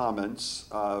 quick comments.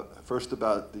 First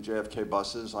about the JFK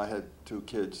buses. I had 2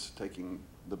 kids taking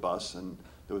the bus, and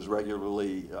there was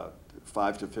regularly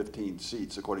 5 to 15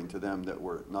 seats, according to them, that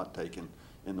were not taken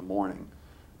in the morning.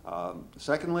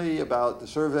 Secondly, about the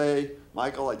survey,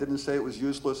 Michael, I didn't say it was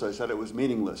useless. I said it was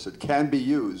meaningless. It can be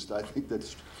used. I think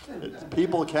that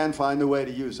people can find a way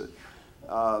to use it.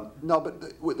 No, but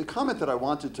the comment that I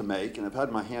wanted to make, and I've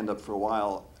had my hand up for a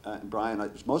while, and Brian,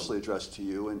 it's mostly addressed to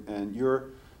you, and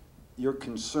your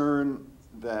concern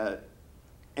that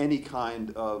any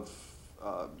kind of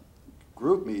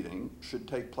group meeting should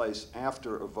take place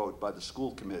after a vote by the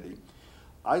school committee.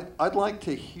 I'd like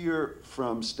to hear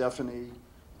from Stephanie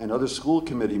and other school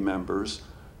committee members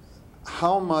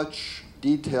how much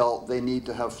detail they need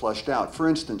to have fleshed out. For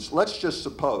instance, let's just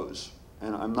suppose,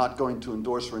 and I'm not going to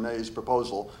endorse Renee's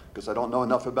proposal because I don't know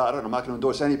enough about it, and I'm not going to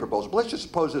endorse any proposal, but let's just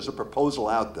suppose there's a proposal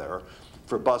out there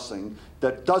for busing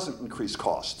that doesn't increase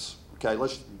costs. Okay,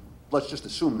 let's just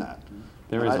assume that.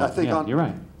 There is one. Yeah, you're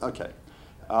right. Okay.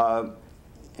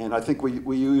 And I think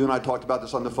you and I talked about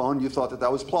this on the phone. You thought that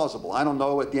that was plausible. I don't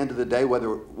know at the end of the day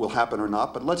whether it will happen or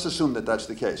not, but let's assume that that's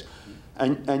the case.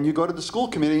 And you go to the school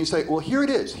committee and you say, well, here it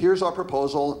is. Here's our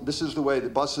proposal. This is the way the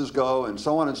buses go, and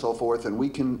so on and so forth, and we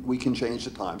can change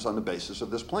the times on the basis of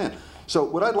this plan. So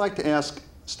what I'd like to ask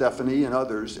Stephanie and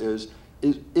others is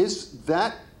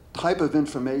that type of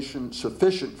information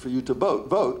sufficient for you to vote,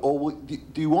 or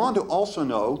do you want to also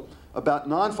know about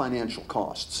non-financial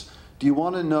costs? Do you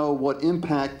want to know what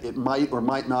impact it might or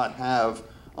might not have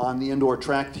on the indoor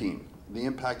track team, the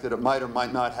impact that it might or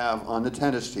might not have on the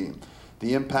tennis team,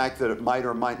 the impact that it might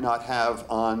or might not have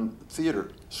on theater,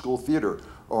 school theater,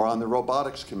 or on the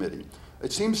robotics committee?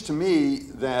 It seems to me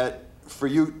that for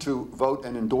you to vote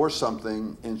and endorse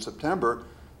something in September,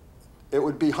 it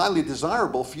would be highly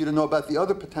desirable for you to know about the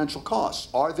other potential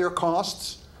costs. Are there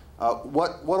costs?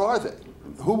 What are they?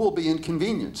 Who will be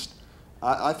inconvenienced?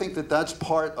 I think that that's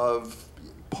part of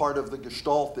the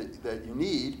gestalt that you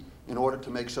need in order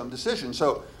to make some decision.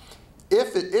 So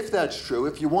if that's true,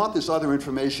 if you want this other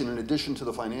information in addition to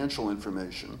the financial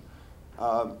information,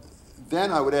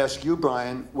 then I would ask you,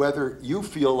 Brian, whether you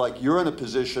feel like you're in a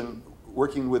position,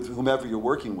 working with whomever you're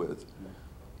working with,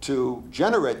 to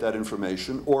generate that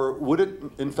information, or would it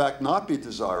in fact not be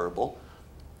desirable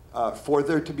for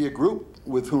there to be a group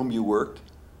with whom you worked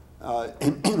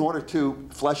in order to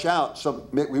flesh out some,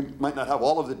 we might not have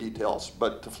all of the details,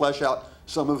 but to flesh out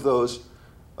some of those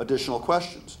additional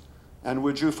questions. And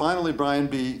would you finally, Brian,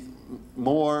 be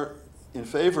more in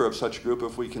favor of such a group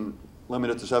if we can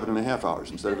limit it to 7.5 hours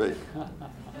instead of 8?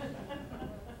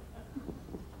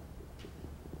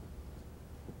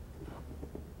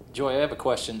 Joy, I have a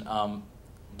question.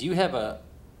 Do you have a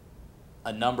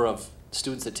number of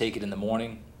students that take it in the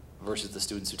morning versus the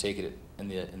students who take it in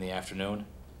the afternoon?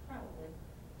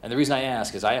 And the reason I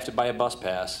ask is I have to buy a bus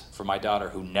pass for my daughter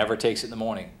who never takes it in the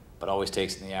morning, but always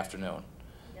takes it in the afternoon.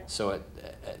 Yep. So,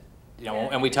 you know,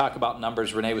 and we talk about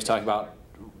numbers. Renee was talking about,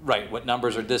 right, what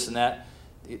numbers are this and that.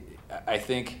 I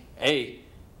think, A,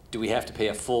 do we have to pay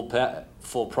a full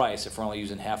price if we're only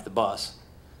using half the bus?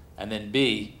 And then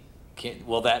B,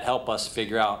 will that help us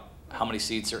figure out how many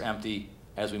seats are empty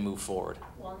as we move forward?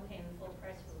 Well, I'm paying the full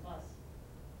price for the bus.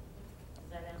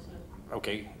 Does that answer?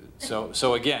 Okay,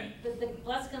 so again, The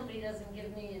bus company doesn't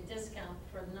give me a discount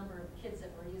for the number of kids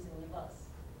that were using the bus.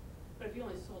 But if you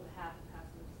only sold half the pass,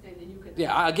 then you could.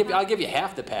 yeah, I'll give you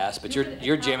half the pass, but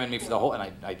you're jamming me for the whole, and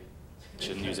I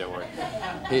shouldn't use that word.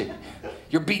 Hey,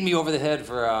 you're beating me over the head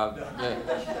for,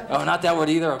 oh, not that word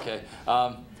either, okay.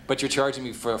 But you're charging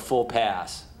me for a full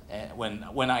pass. And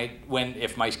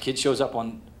if my kid shows up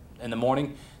in the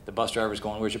morning, the bus driver's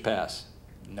going, where's your pass?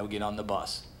 No, get on the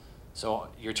bus. So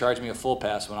you're charging me a full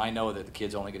pass when I know that the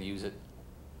kid's only going to use it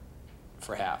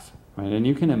for half. Right, and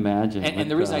you can imagine. And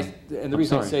the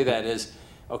reason I say that is,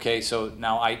 okay, so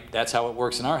now that's how it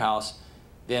works in our house.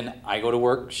 Then I go to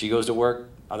work, she goes to work,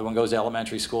 other one goes to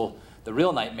elementary school. The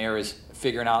real nightmare is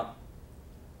figuring out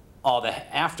all the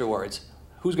afterwards.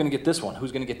 Who's going to get this one?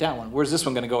 Who's going to get that one? Where's this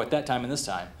one going to go at that time and this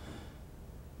time?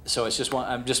 So it's just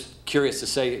I'm just curious to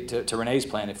say to Renee's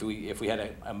plan, if we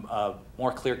had a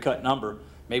more clear-cut number,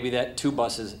 maybe that 2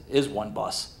 buses is 1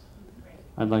 bus.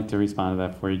 I'd like to respond to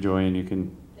that for you, Joy, and you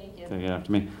can Thank you. take it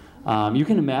after me. You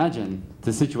can imagine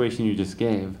the situation you just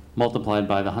gave multiplied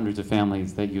by the hundreds of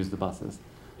families that use the buses.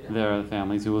 There are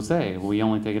families who will say, well, we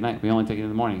only take it at night, we only take it in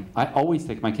the morning. I always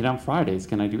take my kid on Fridays,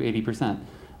 can I do 80%?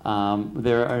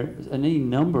 There are any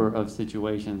number of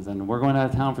situations, and we're going out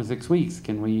of town for 6 weeks.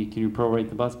 Can you prorate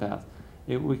the bus pass?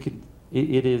 There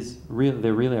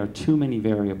really are too many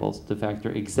variables to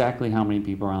factor exactly how many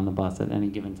people are on the bus at any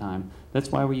given time. That's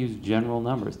why we use general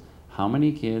numbers. How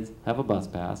many kids have a bus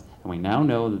pass? And we now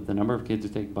know that the number of kids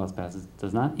who take bus passes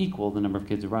does not equal the number of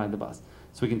kids who ride the bus.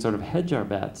 So we can sort of hedge our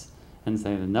bets and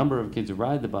say the number of kids who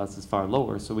ride the bus is far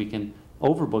lower, so we can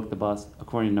overbook the bus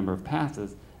according to number of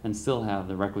passes and still have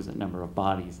the requisite number of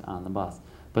bodies on the bus.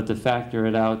 But to factor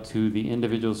it out to the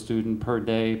individual student per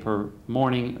day, per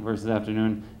morning versus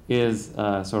afternoon, is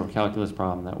a sort of calculus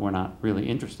problem that we're not really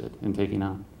interested in taking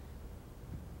on.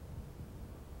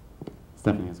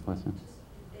 Stephanie has a question.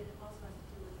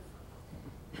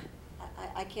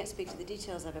 I can't speak to the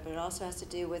details of it, but it also has to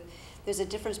do with, there's a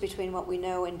difference between what we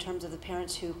know in terms of the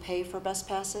parents who pay for bus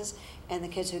passes and the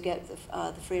kids who get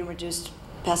the free and reduced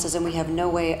passes, and we have no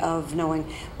way of knowing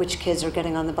which kids are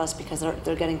getting on the bus because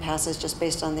they're getting passes just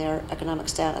based on their economic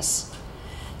status.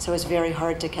 So it's very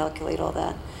hard to calculate all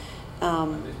that.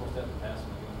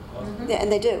 Yeah,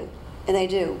 and they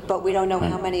do, but we don't know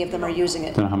how many of them are using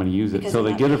it. Don't know how many use it. So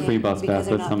they get a free bus pass,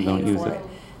 but some don't use it.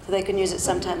 So they can use it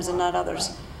sometimes and not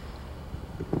others.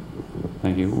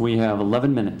 Thank you. We have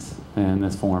 11 minutes in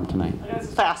this forum tonight.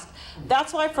 It's fast.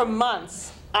 That's why for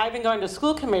months I've been going to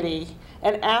school committee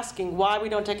and asking why we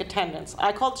don't take attendance.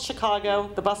 I called Chicago,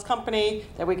 the bus company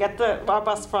that we get our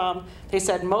bus from. They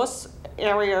said most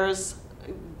areas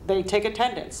they take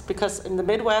attendance because in the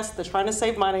Midwest they're trying to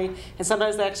save money, and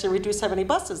sometimes they actually reduce how many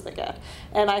buses they get.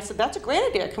 And I said, that's a great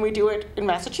idea. Can we do it in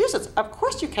Massachusetts? Of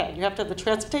course you can. You have to have the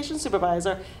transportation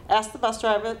supervisor ask the bus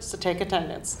drivers to take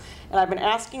attendance. And I've been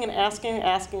asking and asking and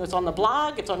asking. It's on the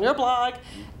blog, it's on your blog,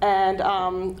 and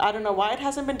I don't know why it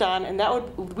hasn't been done, and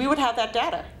we would have that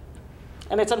data.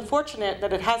 And it's unfortunate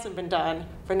that it hasn't been done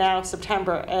for now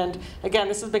September. And again,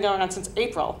 this has been going on since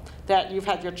April that you've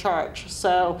had your charge.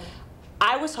 So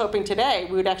I was hoping today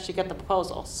we would actually get the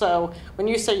proposal. So when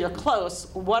you say you're close,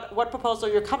 what proposal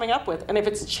you're coming up with? And if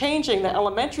it's changing the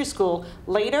elementary school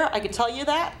later, I can tell you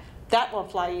that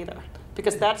won't fly either.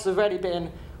 Because that's already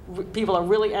been, people are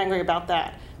really angry about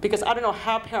that. Because I don't know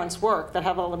how parents work that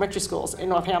have elementary schools in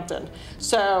Northampton.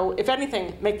 So if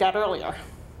anything, make that earlier.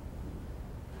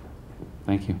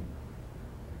 Thank you.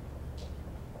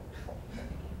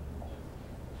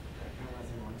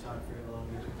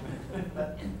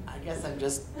 I guess I'm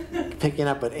just picking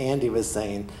up what Andy was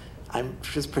saying. I'm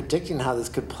just predicting how this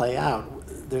could play out.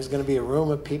 There's going to be a room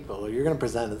of people, or you're going to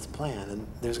present this plan, and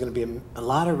there's going to be a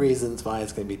lot of reasons why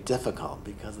it's going to be difficult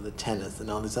because of the tennis and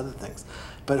all these other things.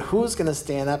 But who's going to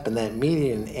stand up in that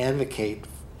meeting and advocate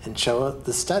and show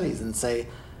the studies and say,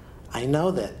 I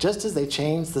know that just as they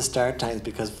changed the start times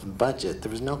because of budget, there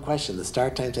was no question the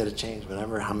start times had to change,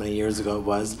 whatever, how many years ago it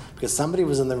was, because somebody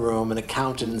was in the room and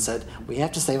accounted and said, we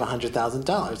have to save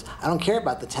 $100,000. I don't care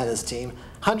about the tennis team.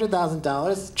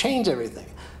 $100,000, change everything.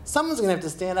 Someone's going to have to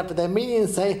stand up at that meeting and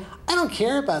say, I don't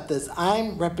care about this.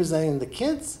 I'm representing the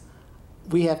kids.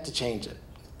 We have to change it.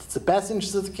 It's the best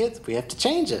interest of the kids. We have to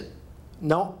change it.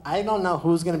 No, I don't know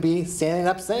who's going to be standing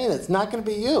up saying it. It's not going to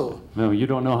be you. No, you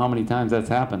don't know how many times that's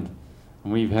happened.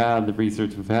 We've had the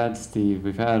research, we've had Steve,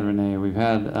 we've had Renee, we've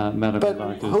had medical But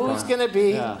doctors. who's going to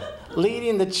be Yeah.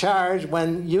 leading the charge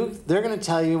when they're going to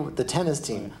tell you, the tennis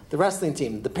team, the wrestling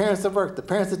team, the parents that work, the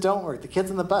parents that don't work, the kids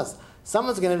on the bus,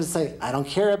 someone's going to say, I don't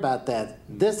care about that.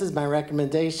 This is my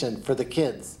recommendation for the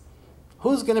kids.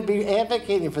 Who's going to be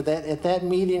advocating for that at that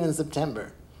meeting in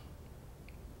September?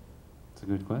 That's a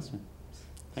good question.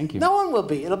 Thank you. No one will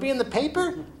be. It'll be in the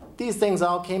paper. These things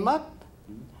all came up.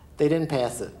 They didn't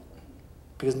pass it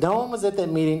because no one was at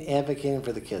that meeting advocating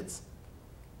for the kids.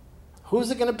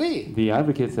 Who's it going to be? The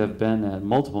advocates have been at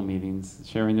multiple meetings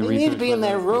sharing the They research. need to be in with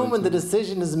that us, room when the doing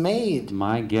decision is made.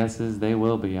 My guess is they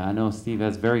will be. I know Steve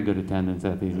has very good attendance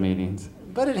at these meetings.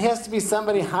 But it has to be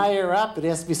somebody higher up. It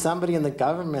has to be somebody in the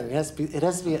government. It has to be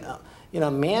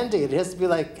mandated. It has to be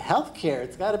like healthcare.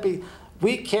 It's got to be,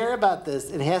 we care about this.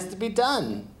 It has to be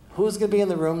done. Who's going to be in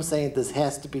the room saying this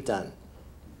has to be done?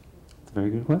 It's a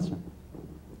very good question.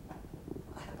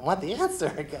 I want the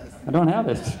answer, I guess. I don't have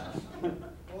it.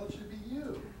 Well, it should be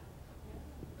you.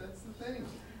 That's the thing.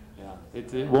 Yeah.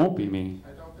 It won't be me. I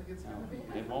don't think it's going to be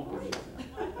you. It won't be me.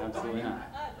 Absolutely not.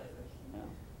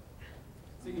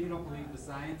 So you don't believe the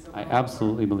science of I it?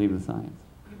 absolutely believe the science.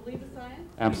 You believe the science?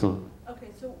 Absolutely. Okay,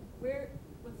 so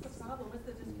what's the problem? What's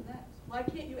the disconnect? Why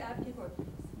can't you advocate for it?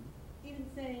 Even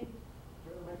saying,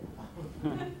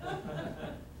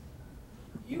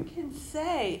 you can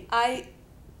say, I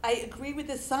agree with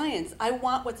the science. I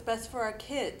want what's best for our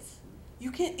kids.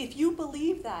 You can, if you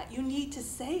believe that, you need to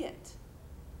say it.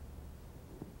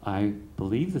 I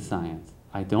believe the science.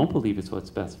 I don't believe it's what's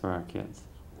best for our kids.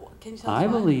 Can you tell us I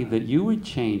why? believe that you would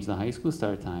change the high school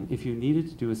start time if you needed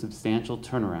to do a substantial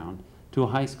turnaround to a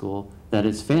high school that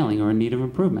is failing or in need of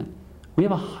improvement. We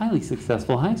have a highly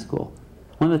successful high school,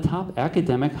 one of the top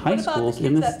academic high schools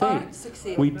in the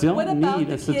state. We don't need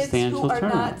a substantial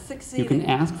turnaround. You can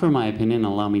ask for my opinion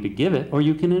and allow me to give it, or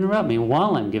you can interrupt me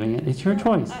while I'm giving it. It's your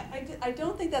choice. I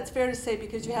don't think that's fair to say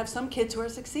because you have some kids who are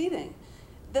succeeding.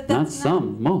 Not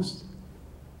some, most.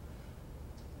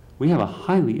 We have a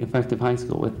highly effective high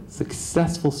school with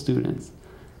successful students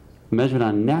measured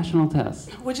on national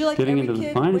tests, Would you like getting every into the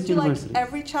kid, finest would you like universities.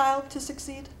 every child to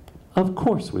succeed? Of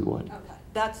course we would.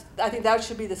 Okay. I think that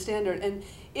should be the standard. And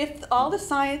if all the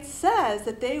science says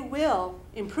that they will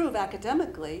improve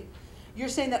academically, you're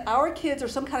saying that our kids are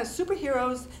some kind of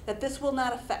superheroes that this will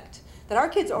not affect. That our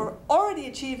kids are already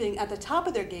achieving at the top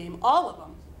of their game, all of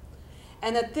them,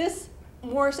 and that this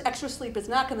more extra sleep is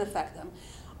not going to affect them.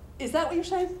 Is that what you're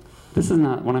saying? This is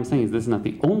not, what I'm saying is this is not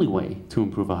the only way to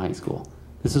improve a high school.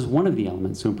 This is one of the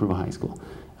elements to improve a high school.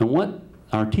 And what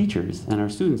our teachers and our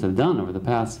students have done over the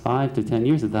past 5 to 10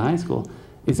 years at the high school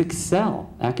is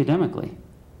excel academically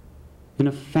in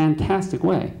a fantastic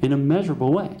way, in a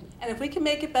measurable way. And if we can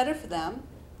make it better for them,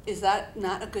 is that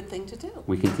not a good thing to do?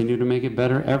 We continue to make it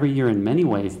better every year in many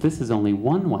ways. This is only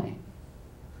one way.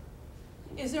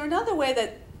 Is there another way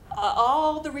that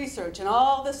all the research and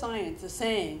all the science is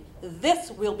saying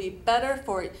this will be better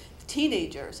for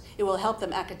teenagers? It will help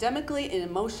them academically and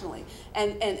emotionally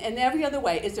and every other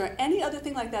way. Is there any other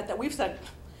thing like that that we've said,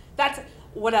 that's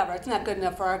whatever, it's not good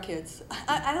enough for our kids?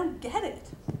 I don't get it.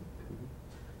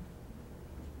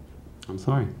 I'm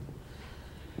sorry.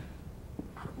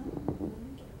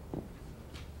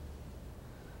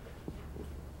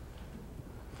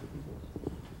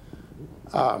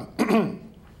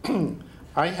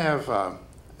 I have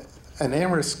an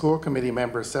Amherst School Committee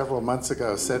member several months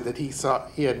ago said that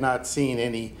he had not seen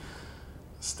any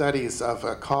studies of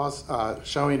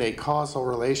showing a causal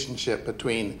relationship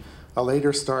between a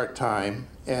later start time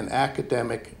and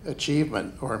academic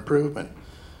achievement or improvement.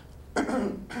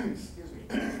 Excuse me.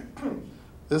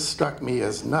 This struck me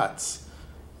as nuts.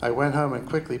 I went home and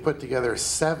quickly put together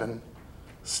 7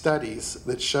 studies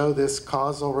that show this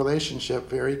causal relationship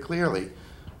very clearly.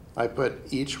 I put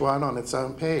each one on its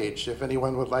own page. If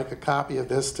anyone would like a copy of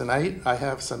this tonight, I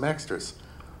have some extras.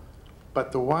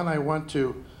 But the one I want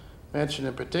to mention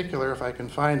in particular, if I can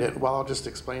find it, well, I'll just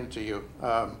explain it to you.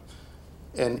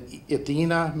 In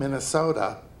Edina,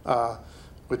 Minnesota,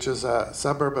 which is a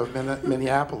suburb of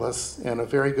Minneapolis and a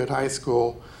very good high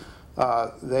school,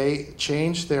 they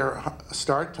changed their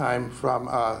start time from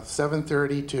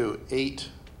 7:30 to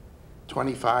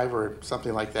 8:25 or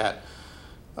something like that.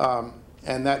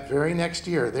 And that very next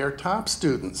year, their top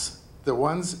students, the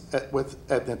ones at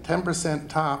the 10%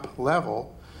 top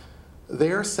level,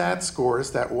 their SAT scores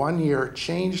that one year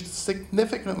changed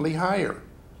significantly higher.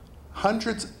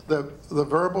 The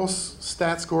verbal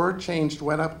stat score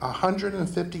went up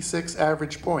 156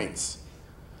 average points.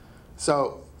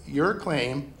 So your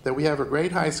claim that we have a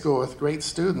great high school with great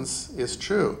students is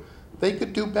true. They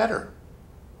could do better.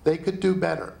 They could do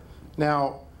better.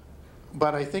 Now,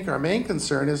 but I think our main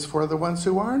concern is for the ones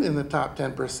who aren't in the top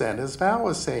 10%, as Val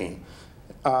was saying.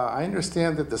 I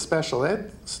understand that the special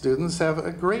ed students have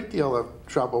a great deal of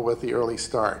trouble with the early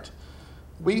start.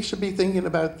 We should be thinking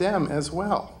about them as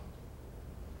well.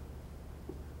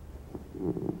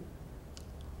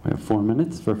 We have 4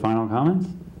 minutes for final comments.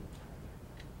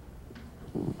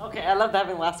 Okay, I love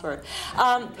having the last word.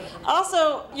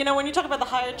 Also, you know, when you talk about the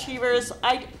high achievers,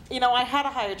 I had a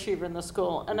high achiever in the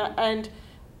school, and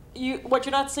what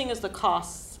you're not seeing is the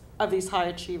costs of these high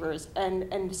achievers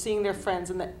and seeing their friends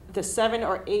and the 7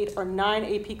 or 8 or 9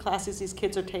 AP classes these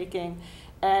kids are taking,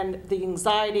 and the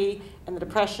anxiety and the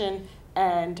depression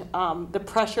and the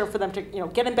pressure for them to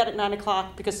get in bed at 9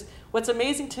 o'clock. Because what's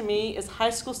amazing to me is high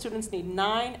school students need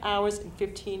 9 hours and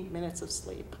 15 minutes of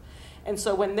sleep. And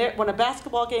so when a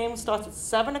basketball game starts at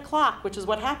 7 o'clock, which is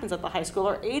what happens at the high school,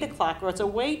 or 8 o'clock, or it's a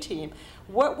away team,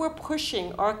 what we're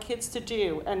pushing our kids to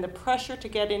do and the pressure to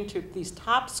get into these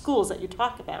top schools that you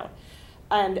talk about,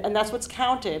 and that's what's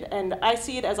counted. And I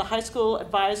see it as a high school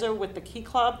advisor with the Key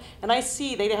Club, and I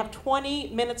see they have 20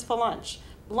 minutes for lunch.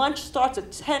 Lunch starts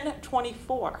at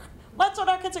 10:24. That's when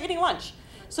our kids are eating lunch.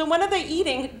 So when are they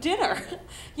eating dinner?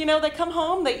 They come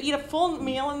home, they eat a full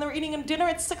meal, and they're eating dinner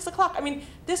at 6 o'clock. I mean,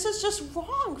 this is just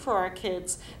wrong for our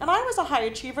kids. And I was a high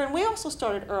achiever, and we also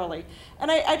started early.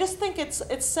 And I just think it's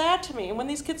sad to me. And when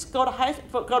these kids go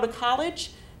to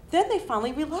college, then they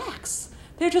finally relax.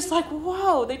 They're just like,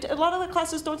 whoa. A lot of the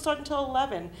classes don't start until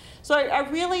 11. So I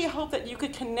really hope that you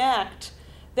could connect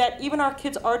that even our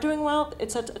kids are doing well.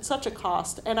 It's such a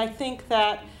cost. And I think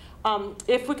that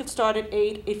if we could start at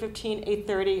 8, 8:15,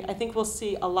 8:30, I think we'll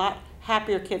see a lot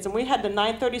happier kids. And we had the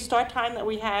 9:30 start time that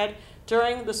we had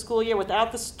during the school year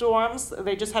without the storms.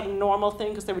 They just had a normal thing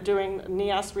because they were doing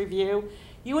NEAS review.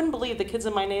 You wouldn't believe the kids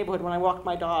in my neighborhood when I walked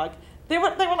my dog. They were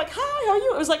like, hi, how are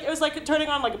you? It was like turning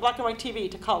on like a black and white TV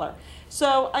to color.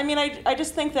 So, I mean, I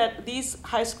just think that these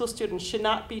high school students should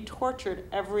not be tortured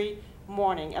every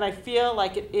morning. And I feel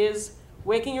like it is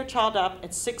waking your child up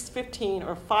at 6:15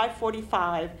 or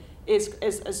 5:45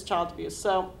 is child abuse.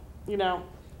 So, you want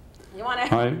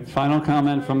to... All right, final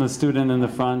comment from the student in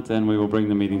the front, and we will bring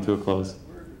the meeting to a close.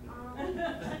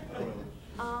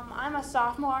 I'm a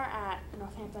sophomore at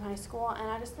Northampton High School, and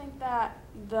I just think that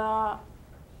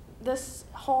this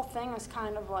whole thing is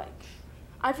kind of like,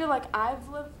 I feel like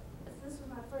this was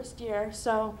my first year,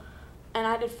 and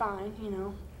I did fine,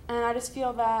 and I just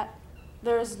feel that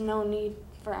there's no need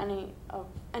for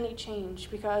any change,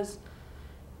 because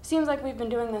it seems like we've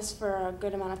been doing this for a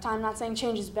good amount of time. I'm not saying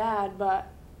change is bad, but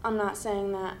I'm not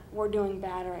saying that we're doing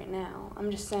bad right now.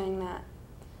 I'm just saying that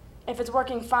if it's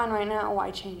working fine right now, why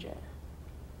change it?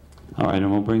 All right,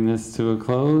 and we'll bring this to a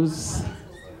close.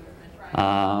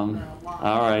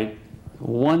 All right,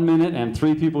 1 minute and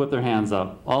 3 people with their hands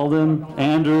up. Alden,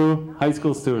 Andrew, high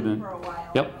school student.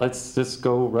 Yep, let's just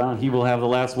go around. He will have the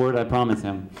last word, I promise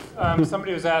him.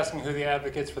 Somebody was asking who the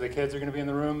advocates for the kids are going to be in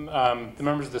the room. The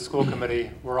members of the school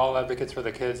committee, we're all advocates for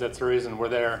the kids. That's the reason we're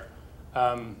there.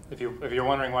 If you're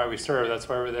wondering why we serve, that's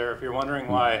why we're there. If you're wondering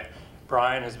why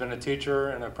Brian has been a teacher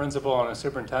and a principal and a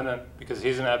superintendent, because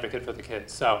he's an advocate for the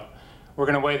kids. So we're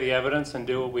going to weigh the evidence and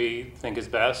do what we think is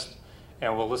best,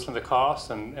 and we'll listen to the costs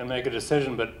and make a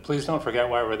decision, but please don't forget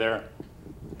why we're there.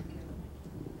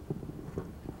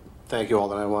 Thank you,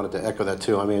 Alden. I wanted to echo that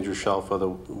too. I'm Andrew Shelfa, the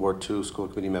Ward 2 school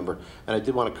committee member. And I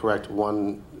did want to correct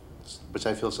one, which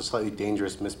I feel is a slightly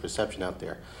dangerous misperception out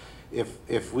there.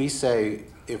 If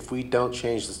we don't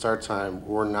change the start time,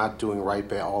 we're not doing right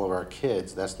by all of our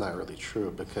kids. That's not really true,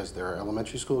 because there are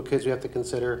elementary school kids we have to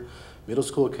consider, middle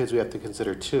school kids we have to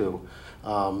consider too.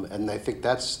 And I think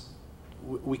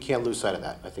we can't lose sight of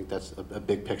that. I think that's a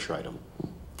big picture item.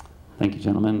 Thank you,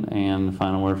 gentlemen. And the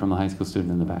final word from the high school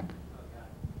student in the back.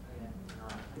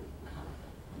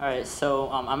 All right, so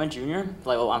I'm a junior.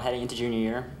 I'm heading into junior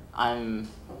year.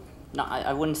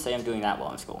 I wouldn't say I'm doing that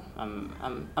well in school.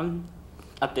 I'm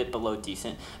a bit below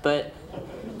decent, but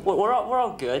we're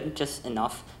all good, just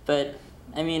enough. But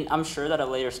I mean, I'm sure that a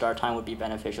later start time would be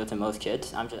beneficial to most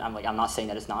kids. I'm not saying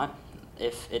that it's not.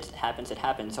 If it happens, it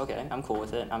happens. Okay, I'm cool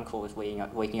with it. I'm cool with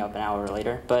waking up an hour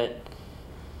later. But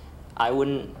it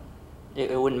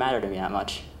wouldn't matter to me that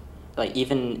much. Like,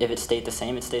 even if it stayed the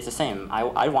same, it stays the same.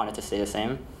 I want it to stay the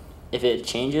same. If it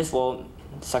changes, well,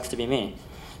 it sucks to be me.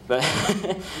 But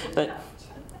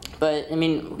but I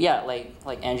mean, yeah, like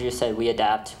Andrea said, we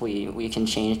adapt. We can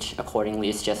change accordingly.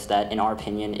 It's just that, in our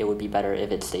opinion, it would be better if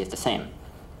it stays the same.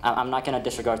 I'm not going to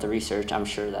disregard the research. I'm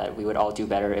sure that we would all do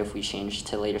better if we changed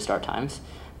to later start times.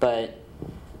 But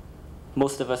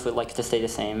most of us would like it to stay the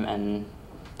same, and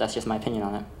that's just my opinion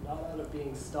on it. Not out of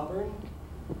being stubborn,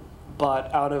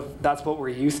 but that's what we're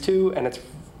used to, and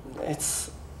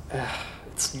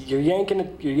you're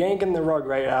yanking the rug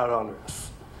right out on us.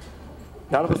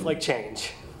 None of us like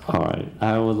change. All right,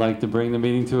 I would like to bring the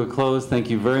meeting to a close.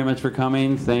 Thank you very much for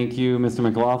coming. Thank you, Mr.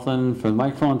 McLaughlin, for the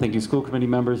microphone. Thank you, school committee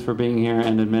members, for being here,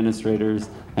 and administrators,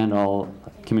 and all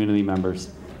community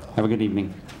members. Have a good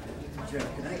evening.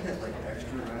 Jeff, can I get like